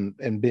trials, and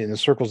in the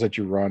circles that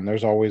you run,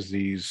 there's always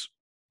these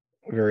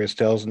various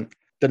tales, and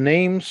the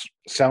names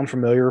sound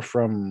familiar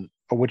from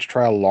a witch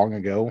trial long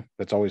ago.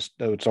 It's always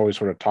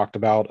sort of talked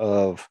about,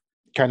 of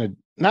kind of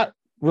not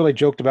really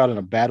joked about in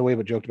a bad way,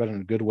 but joked about in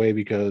a good way,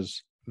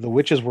 because the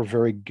witches were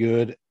very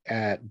good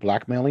at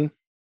blackmailing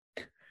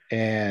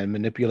and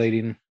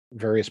manipulating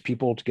various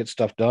people to get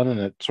stuff done. And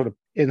it sort of,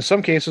 in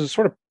some cases,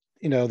 sort of,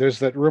 there's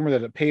that rumor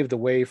that it paved the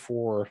way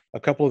for a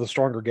couple of the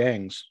stronger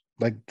gangs,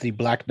 like the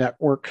Black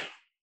Network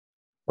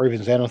or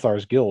even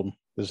Xanathar's Guild,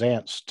 the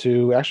Xants,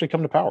 to actually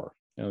come to power.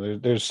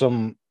 There's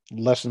some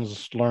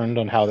lessons learned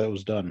on how that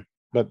was done,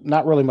 but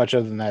not really much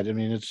other than that. I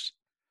mean, it's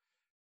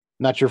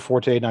not your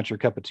forte, not your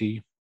cup of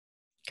tea.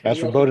 As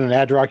for Bowden and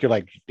Adrock, you're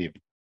like,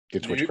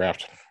 it's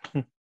witchcraft.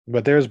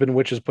 But there's been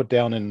witches put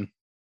down in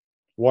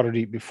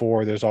Waterdeep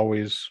before. There's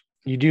always,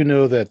 you do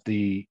know that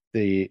the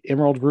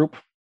Emerald group,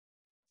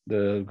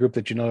 the group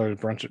that are a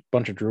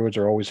bunch of druids,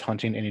 are always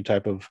hunting any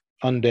type of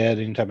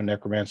undead, any type of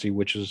necromancy,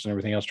 witches, and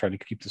everything else, trying to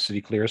keep the city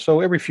clear.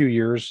 So every few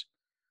years,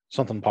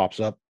 something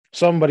pops up.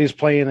 Somebody's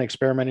playing,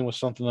 experimenting with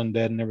something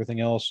undead and everything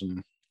else,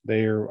 and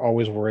they're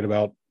always worried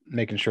about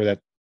making sure that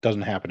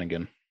doesn't happen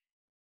again.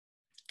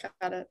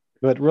 Got it.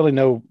 But really,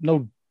 no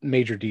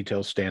major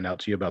details stand out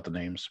to you about the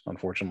names,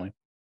 unfortunately.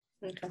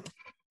 Okay.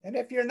 And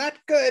if you're not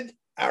good,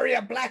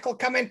 Arya Black will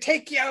come and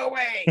take you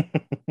away.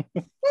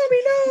 Mommy,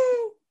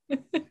 no.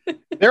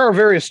 There are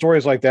various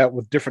stories like that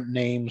with different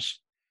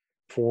names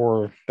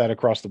for that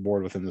across the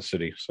board within the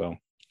city. So,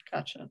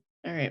 Gotcha.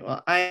 All right.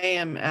 Well, I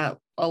am at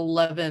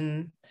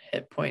 11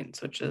 hit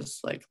points, which is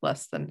like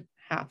less than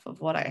half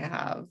of what I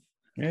have.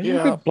 yeah,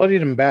 you've been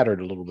bloodied and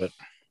battered a little bit.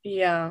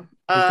 Yeah. We've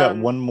got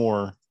one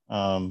more.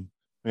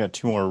 We got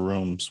 2 more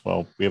rooms.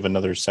 Well, we have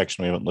another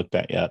section we haven't looked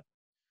at yet.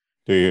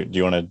 Do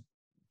you want to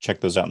check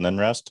those out and then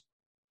rest?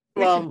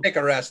 We Well, should take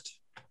a rest,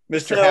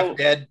 Mr. so- Half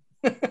Dead.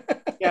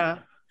 Yeah.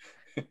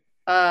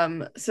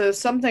 So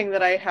something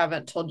that I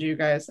haven't told you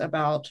guys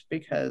about,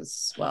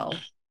 because, well,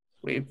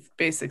 we've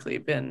basically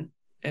been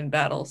in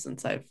battle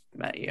since I've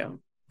met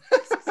you.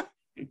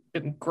 It's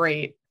been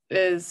great.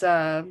 Is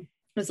a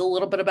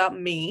little bit about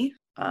me.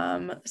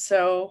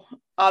 So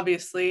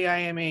obviously I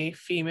am a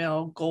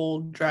female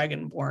gold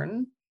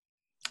dragonborn.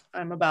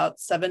 I'm about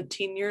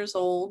 17 years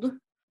old,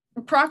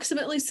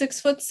 approximately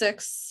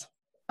 6'6",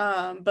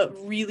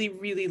 but really,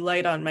 really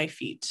light on my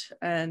feet.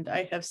 And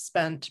I have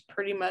spent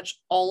pretty much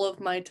all of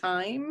my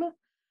time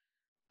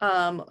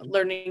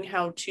learning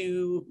how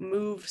to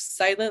move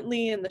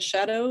silently in the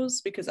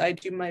shadows, because I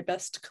do my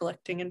best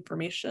collecting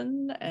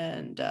information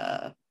and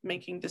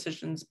making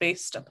decisions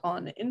based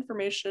upon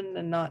information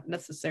and not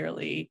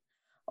necessarily,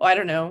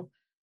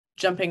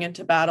 jumping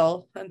into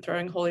battle and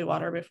throwing holy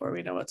water before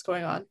we know what's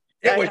going on.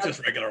 It was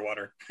just regular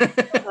water.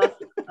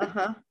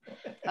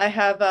 I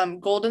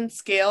have golden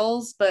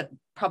scales, but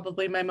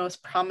probably my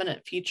most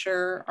prominent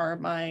feature are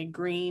my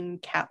green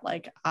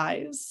cat-like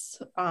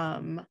eyes.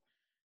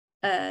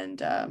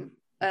 And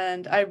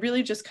I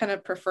really just kind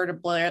of prefer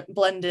to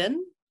blend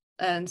in.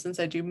 And since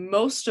I do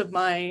most of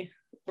my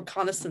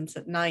reconnaissance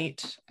at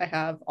night, I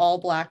have all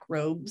black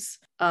robes.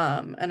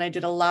 And I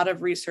did a lot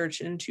of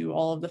research into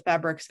all of the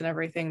fabrics and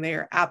everything. They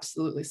are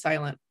absolutely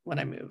silent when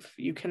I move.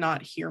 You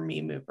cannot hear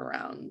me move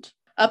around.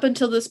 Up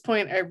until this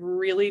point, I've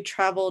really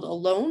traveled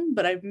alone,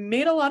 but I've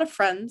made a lot of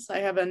friends. I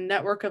have a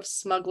network of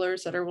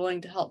smugglers that are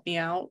willing to help me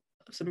out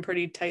of some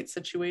pretty tight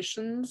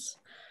situations.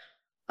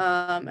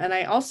 And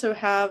I also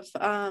have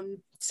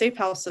safe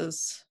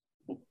houses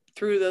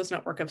through those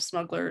network of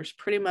smugglers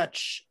pretty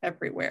much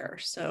everywhere.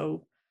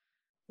 So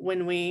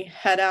when we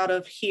head out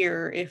of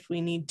here, if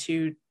we need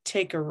to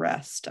take a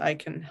rest, I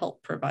can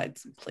help provide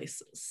some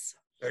places.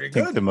 Very I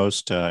think good.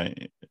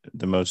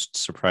 the most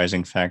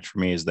surprising fact for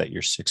me is that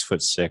you're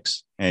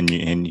 6'6" and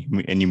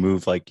you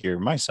move like you're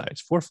my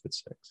size, 4'6".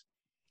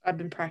 I've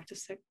been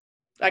practicing.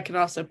 I can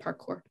also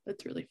parkour.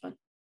 It's really fun.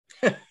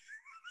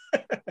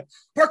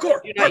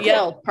 Parkour. Do not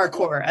yell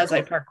parkour as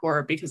I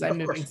parkour, because I'm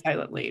moving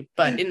silently,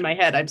 but in my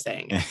head I'm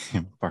saying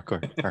it.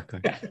 Parkour.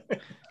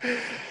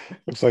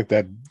 Looks like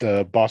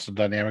that Boston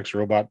Dynamics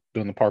robot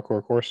doing the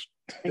parkour course.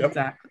 Yep.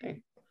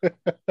 Exactly.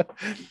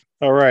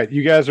 All right,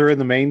 you guys are in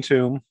the main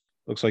tomb.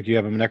 Looks like you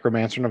have a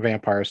necromancer and a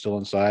vampire still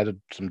inside,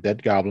 some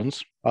dead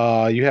goblins.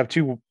 You have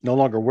 2 no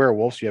longer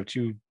werewolves. You have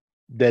 2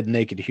 dead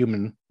naked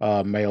human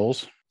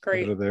males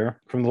Great. that are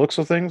there. From the looks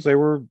of things, they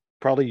were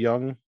probably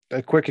young.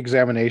 A quick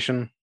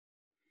examination.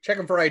 Check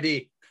them for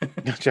ID.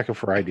 Check them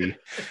for ID.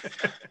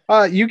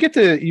 You get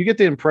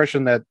the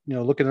impression that,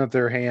 looking at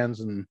their hands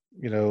and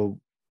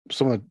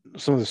some of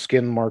the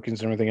skin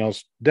markings and everything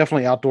else,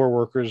 definitely outdoor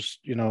workers,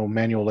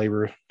 manual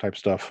labor type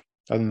stuff.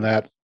 Other than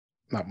that,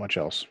 not much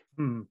else.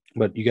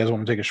 But you guys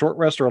want to take a short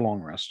rest or a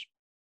long rest?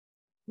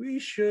 We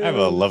should. I have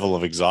a level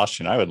of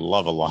exhaustion. I would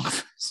love a long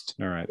rest.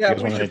 All right. Yeah, you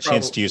guys we want And a should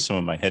chance probably- to use some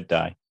of my hit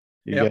die.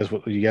 you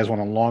guys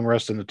want a long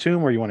rest in the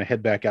tomb, or you want to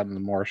head back out in the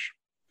marsh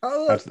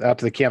out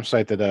to the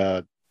campsite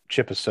that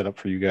Chip has set up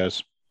for you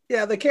guys?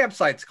 Yeah, the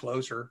campsite's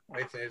closer.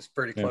 I think it's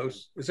pretty Yeah.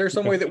 close. Is there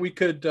some way that we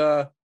could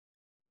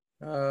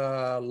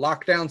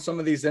lock down some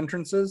of these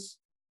entrances?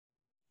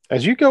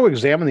 As you go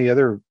examine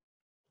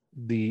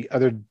the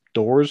other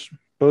doors,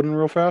 Bowden,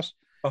 real fast,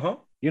 Uh-huh.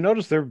 you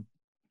notice they're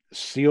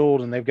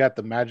sealed and they've got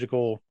the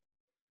magical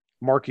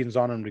markings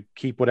on them to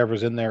keep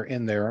whatever's in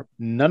there.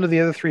 None of the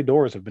other 3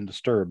 doors have been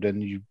disturbed,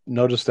 and you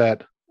notice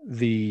that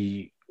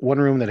the one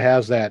room that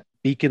has that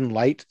beacon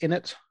light in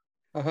it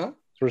Uh-huh.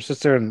 sort of sits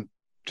there and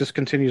just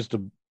continues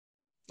to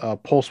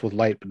pulse with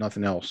light, but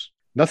nothing else.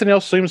 Nothing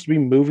else seems to be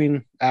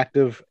moving,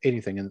 active,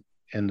 anything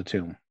in the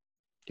tomb.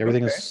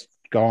 Everything Okay. is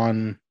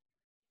gone,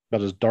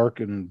 about as dark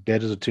and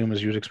dead as a tomb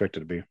as you'd expect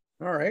it to be.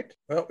 All right.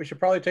 Well, we should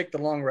probably take the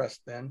long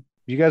rest then.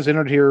 You guys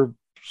entered here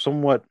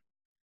somewhat,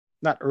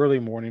 not early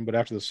morning, but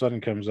after the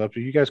sun comes up.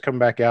 You guys come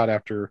back out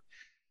after,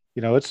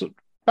 it's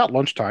about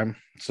lunchtime.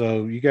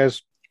 So you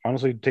guys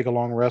honestly take a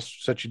long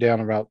rest, set you down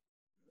about,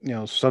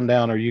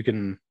 sundown, or you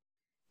can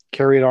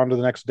carry it on to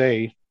the next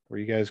day where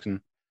you guys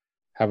can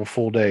have a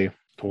full day Yeah,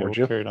 towards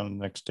we'll you. carry it on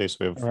the next day, so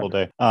we have a All full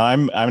day.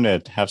 I'm going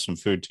to have some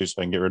food too,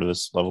 so I can get rid of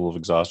this level of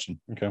exhaustion.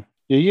 Okay.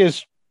 Yeah, you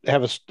guys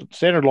have a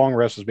standard long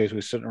rest is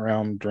basically sitting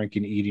around,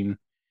 drinking, eating,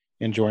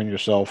 enjoying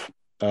yourself,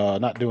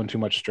 not doing too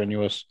much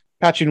strenuous.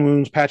 Patching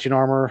wounds, patching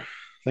armor,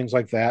 things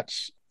like that.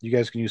 You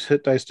guys can use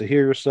hit dice to heal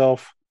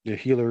yourself. Your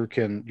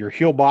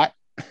heal bot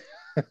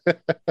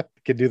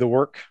can do the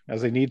work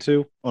as they need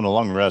to. On a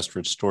long rest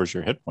restores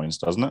your hit points,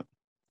 doesn't it?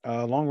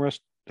 Long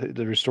rest that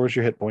restores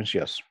your hit points.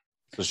 Yes,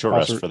 It's a short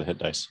Also- rest for the hit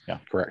dice. Yeah.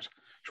 correct.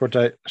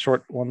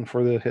 Short one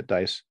for the hit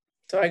dice.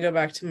 So I go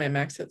back to my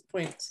max hit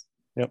points.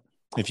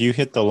 If you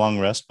hit the long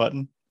rest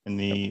button in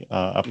the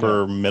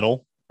upper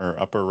middle or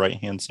upper right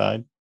hand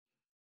side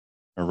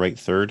or right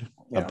third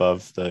Yeah.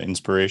 above the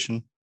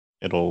inspiration,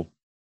 it'll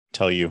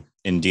tell you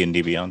in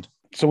D&D Beyond.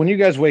 So when you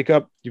guys wake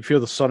up, you feel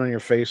the sun on your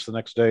face the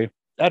next day.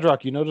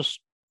 Adrock, you notice,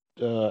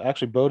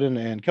 actually Bowden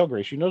and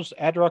Kelgrace, you notice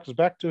Adrock is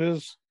back to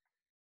his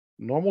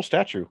normal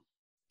stature.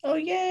 Oh,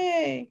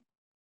 yay.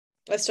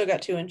 I still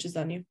got 2 inches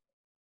on you.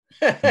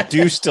 You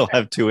do still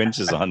have 2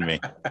 inches on me.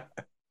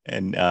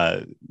 And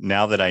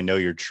now that I know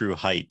your true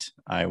height,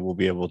 I will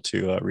be able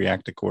to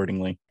react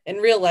accordingly. In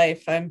real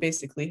life, I'm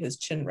basically his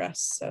chin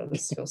rest, so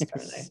this feels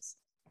kind of nice.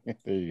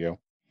 There you go.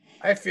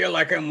 I feel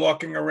like I'm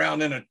walking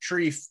around in a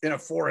tree in a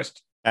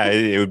forest.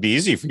 It would be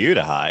easy for you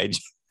to hide.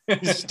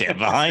 Just stand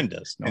behind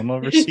us. No one will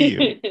ever see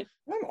you.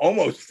 I'm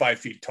almost 5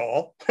 feet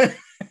tall.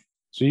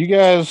 So you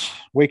guys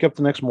wake up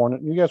the next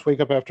morning. You guys wake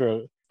up after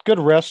a good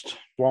rest.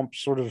 Swamp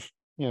sort of,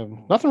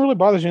 nothing really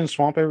bothers you in the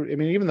swamp. I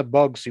mean, even the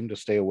bugs seem to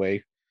stay away.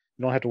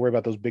 You don't have to worry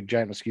about those big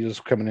giant mosquitoes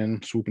coming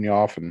in, swooping you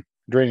off, and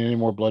draining any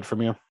more blood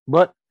from you.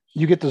 But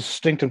you get the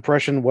distinct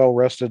impression, well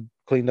rested,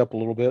 cleaned up a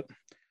little bit.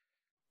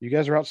 You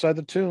guys are outside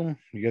the tomb.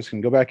 You guys can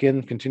go back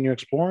in, continue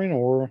exploring,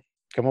 or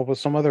come up with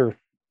some other.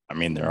 I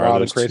mean, there Wild are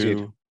and those crazy.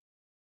 two.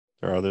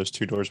 There are those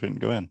 2 doors we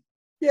didn't go in.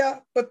 Yeah,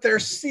 but they're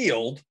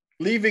sealed,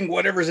 leaving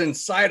whatever's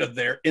inside of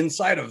there.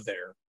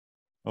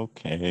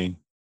 Okay.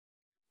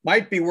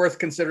 Might be worth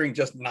considering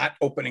just not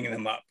opening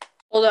them up.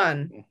 Hold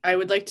on. I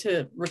would like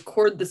to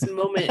record this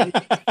moment in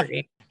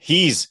history.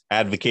 He's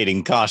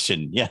advocating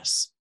caution.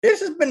 Yes. This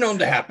has been known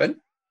to happen,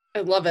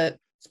 I love it.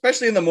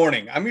 especially in the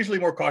morning. I'm usually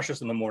more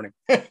cautious in the morning.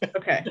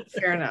 Okay,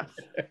 fair enough.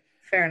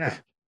 Fair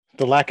enough.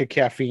 The lack of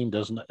caffeine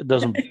doesn't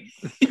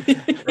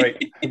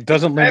Right. it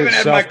doesn't I lend haven't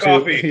had my itself to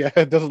coffee. yeah,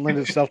 it doesn't lend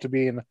itself to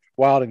being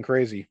wild and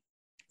crazy.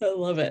 I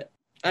love it.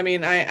 I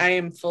mean, I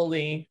am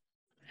fully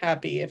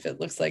happy if it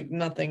looks like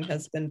nothing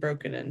has been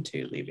broken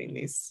into, leaving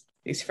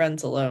these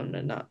friends alone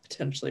and not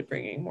potentially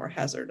bringing more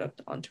hazard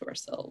onto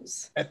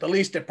ourselves. At the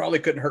least, it probably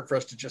couldn't hurt for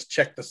us to just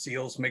check the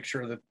seals, make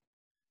sure that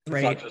it's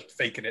Right. not just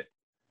faking it.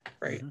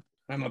 Right.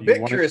 I'm a You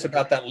bit wanna- curious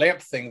about that lamp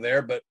thing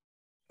there, but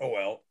oh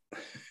well.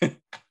 It's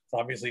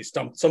obviously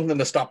something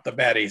to stop the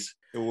baddies.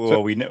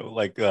 Well, we know,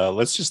 like,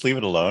 let's just leave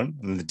it alone.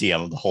 And the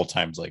DM the whole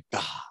time is like,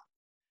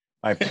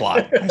 my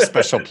plot, my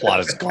special plot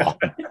is gone.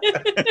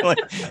 Like,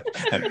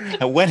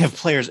 when have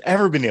players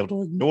ever been able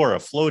to ignore a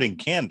floating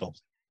candle?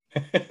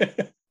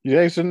 You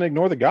guys didn't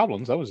ignore the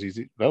goblins. That was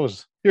easy.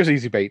 Here's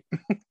easy bait.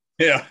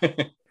 Yeah.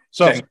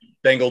 So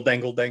Dangle,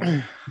 dangle,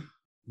 dangle.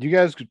 you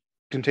guys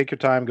can take your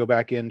time, go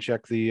back in,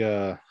 check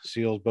the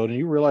seals boat, and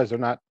you realize they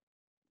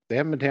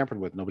haven't been tampered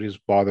with. Nobody's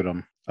bothered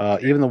them.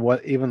 Even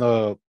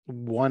the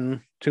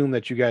one tomb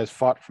that you guys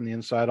fought from the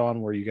inside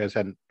on, where you guys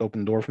had an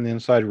open door from the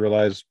inside,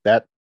 realized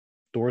that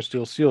door is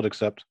still sealed.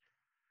 Except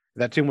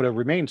that tomb would have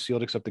remained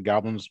sealed, except the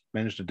goblins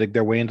managed to dig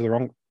their way into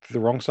the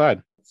wrong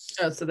side.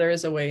 Oh, so there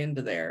is a way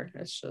into there.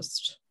 It's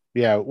just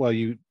Yeah, well,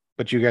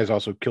 but you guys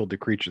also killed the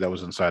creature that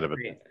was inside of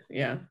it.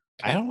 yeah.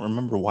 I don't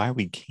remember why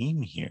we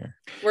came here.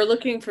 We're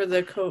looking for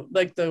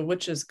the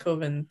witch's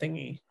coven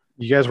thingy.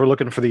 You guys were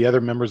looking for the other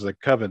members of the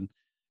coven.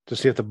 to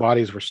see if the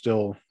bodies were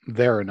still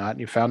there or not. And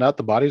you found out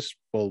the bodies,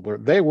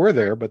 they were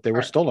there, but they were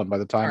Are- stolen by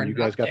the time Are you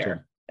guys not got to there.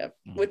 them. Yep.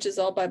 Hmm. Which is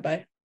all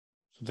bye-bye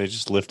So they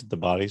just lifted the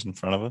bodies in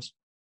front of us.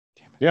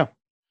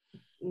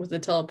 with the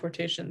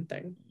teleportation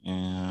thing.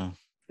 Yeah.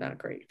 Not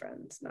great,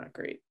 friends. Not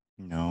great.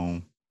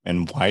 No.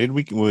 And why did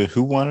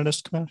who wanted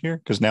us to come out here?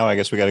 Because now I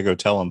guess we got to go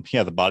tell them,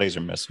 yeah, the bodies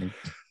are missing.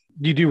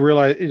 You do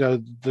realize,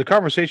 the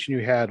conversation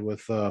you had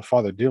with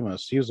Father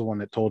Dumas, he was the one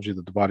that told you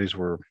that the bodies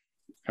were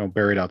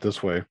buried out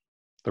this way.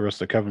 The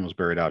rest of the coven was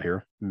buried out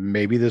here.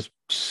 Maybe this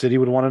city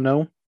would want to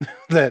know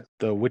that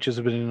the witches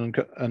have been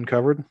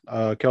uncovered.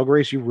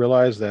 Kelgrace, you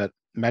realize that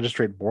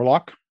Magistrate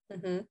Borlock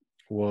Mm-hmm.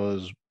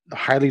 was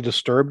highly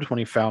disturbed when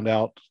he found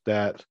out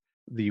that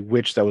the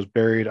witch that was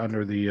buried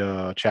under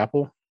the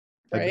chapel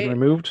had been Right.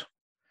 removed.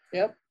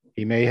 Yep.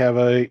 He may have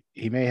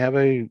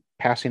a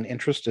passing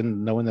interest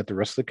in knowing that the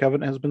rest of the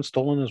covenant has been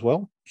stolen as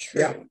well.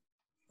 True. Yeah.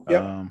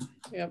 Yep.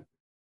 Yep.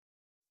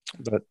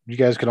 But you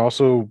guys can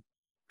also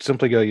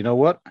simply go, you know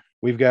what?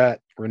 We've got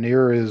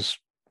Rainier is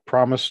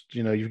promised,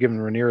 you've given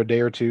Rainier a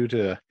day or two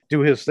to do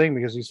his thing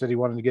because he said he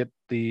wanted to get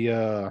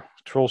the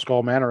Troll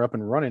Skull Manor up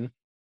and running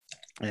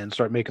and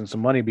start making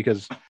some money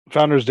because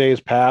Founders Day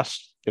is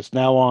past. It's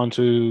now on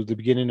to the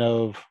beginning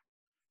of,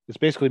 it's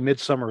basically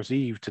Midsummer's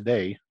Eve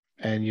today.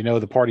 And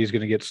the party is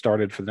going to get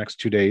started for the next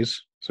 2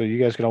 days. So you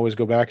guys can always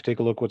go back and take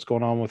a look what's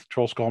going on with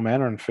Troll Skull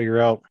Manor and figure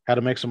out how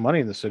to make some money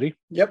in the city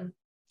Yep.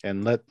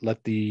 and let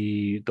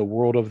the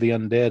world of the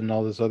undead and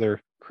all this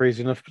other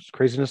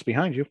craziness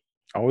behind you.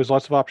 Always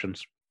lots of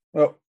options.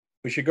 Well,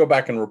 we should go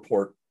back and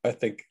report, I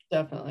think.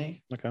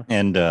 Definitely. Okay.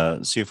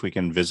 And see if we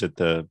can visit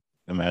the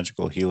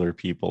magical healer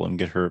people and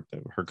get her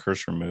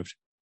curse removed.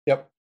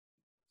 Yep.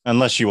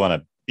 Unless you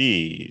want to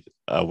be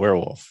a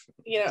werewolf.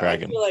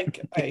 Dragon. I feel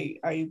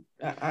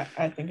like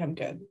I think I'm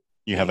good.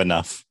 You have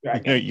enough.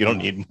 Dragon. You don't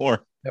need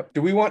more. Yep.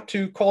 Do we want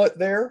to call it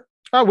there?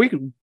 We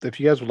can, if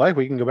you guys would like,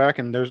 we can go back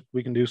and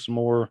we can do some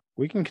more.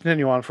 We can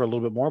continue on for a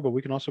little bit more, but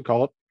we can also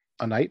call it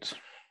a night.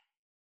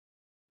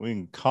 We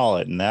can call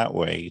it in that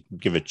way.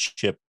 Give a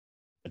Chip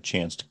a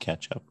chance to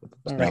catch up with us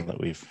All now right. that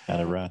we've had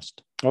a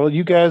rest. Well,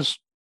 you guys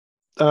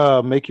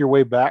make your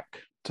way back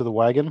to the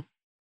wagon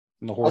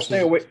and the I'll horses. stay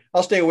awake.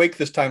 I'll stay awake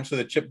this time so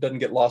that Chip doesn't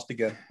get lost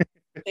again.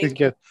 Thank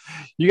you.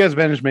 You guys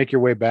managed to make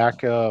your way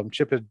back.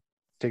 Chip had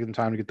taken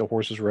time to get the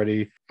horses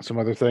ready, some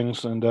other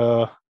things, and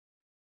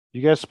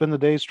you guys spend the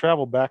day's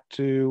travel back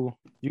to.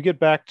 You get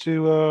back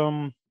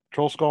to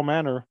Troll Skull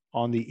Manor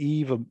on the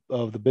eve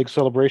of the big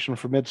celebration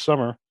for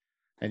Midsummer,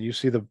 and you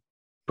see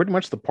pretty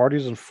much the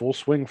party's in full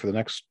swing for the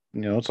next.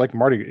 It's like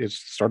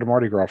It's the start of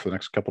Mardi Gras for the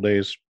next couple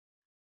days.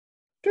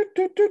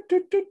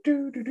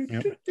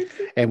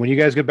 And when you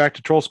guys get back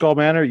to Troll Skull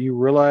Manor, you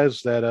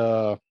realize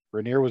that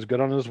Rainier was good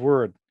on his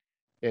word.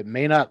 It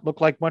may not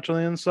look like much on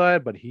the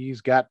inside, but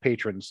he's got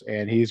patrons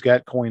and he's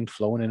got coin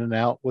flowing in and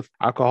out with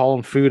alcohol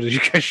and food. As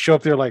you guys show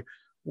up there, like,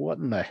 what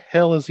in the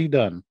hell has he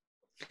done?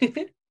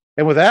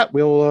 And with that,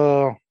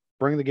 we'll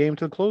bring the game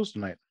to the close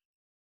tonight.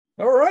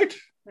 All right.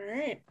 All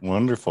right.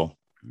 Wonderful.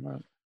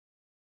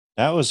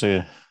 That was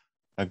a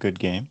good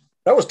game.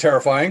 That was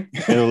terrifying.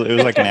 It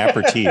was like an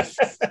aperitif.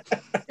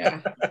 Yeah.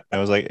 It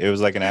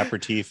was like an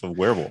aperitif of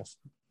werewolf.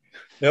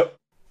 Yep.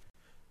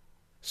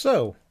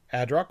 So,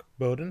 Adrock,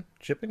 Bowden,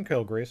 Chip, and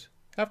Kelgrace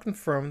have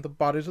confirmed the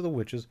bodies of the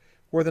witches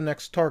were the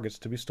next targets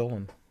to be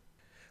stolen.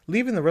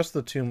 Leaving the rest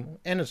of the tomb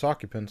and its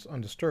occupants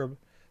undisturbed,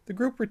 the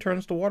group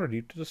returns to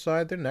Waterdeep to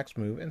decide their next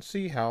move and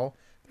see how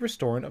the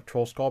restoring of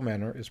Troll Skull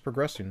Manor is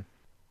progressing.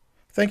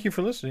 Thank you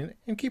for listening,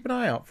 and keep an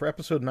eye out for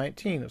episode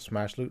 19 of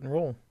Smash, Loot, and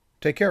Roll.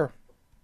 Take care.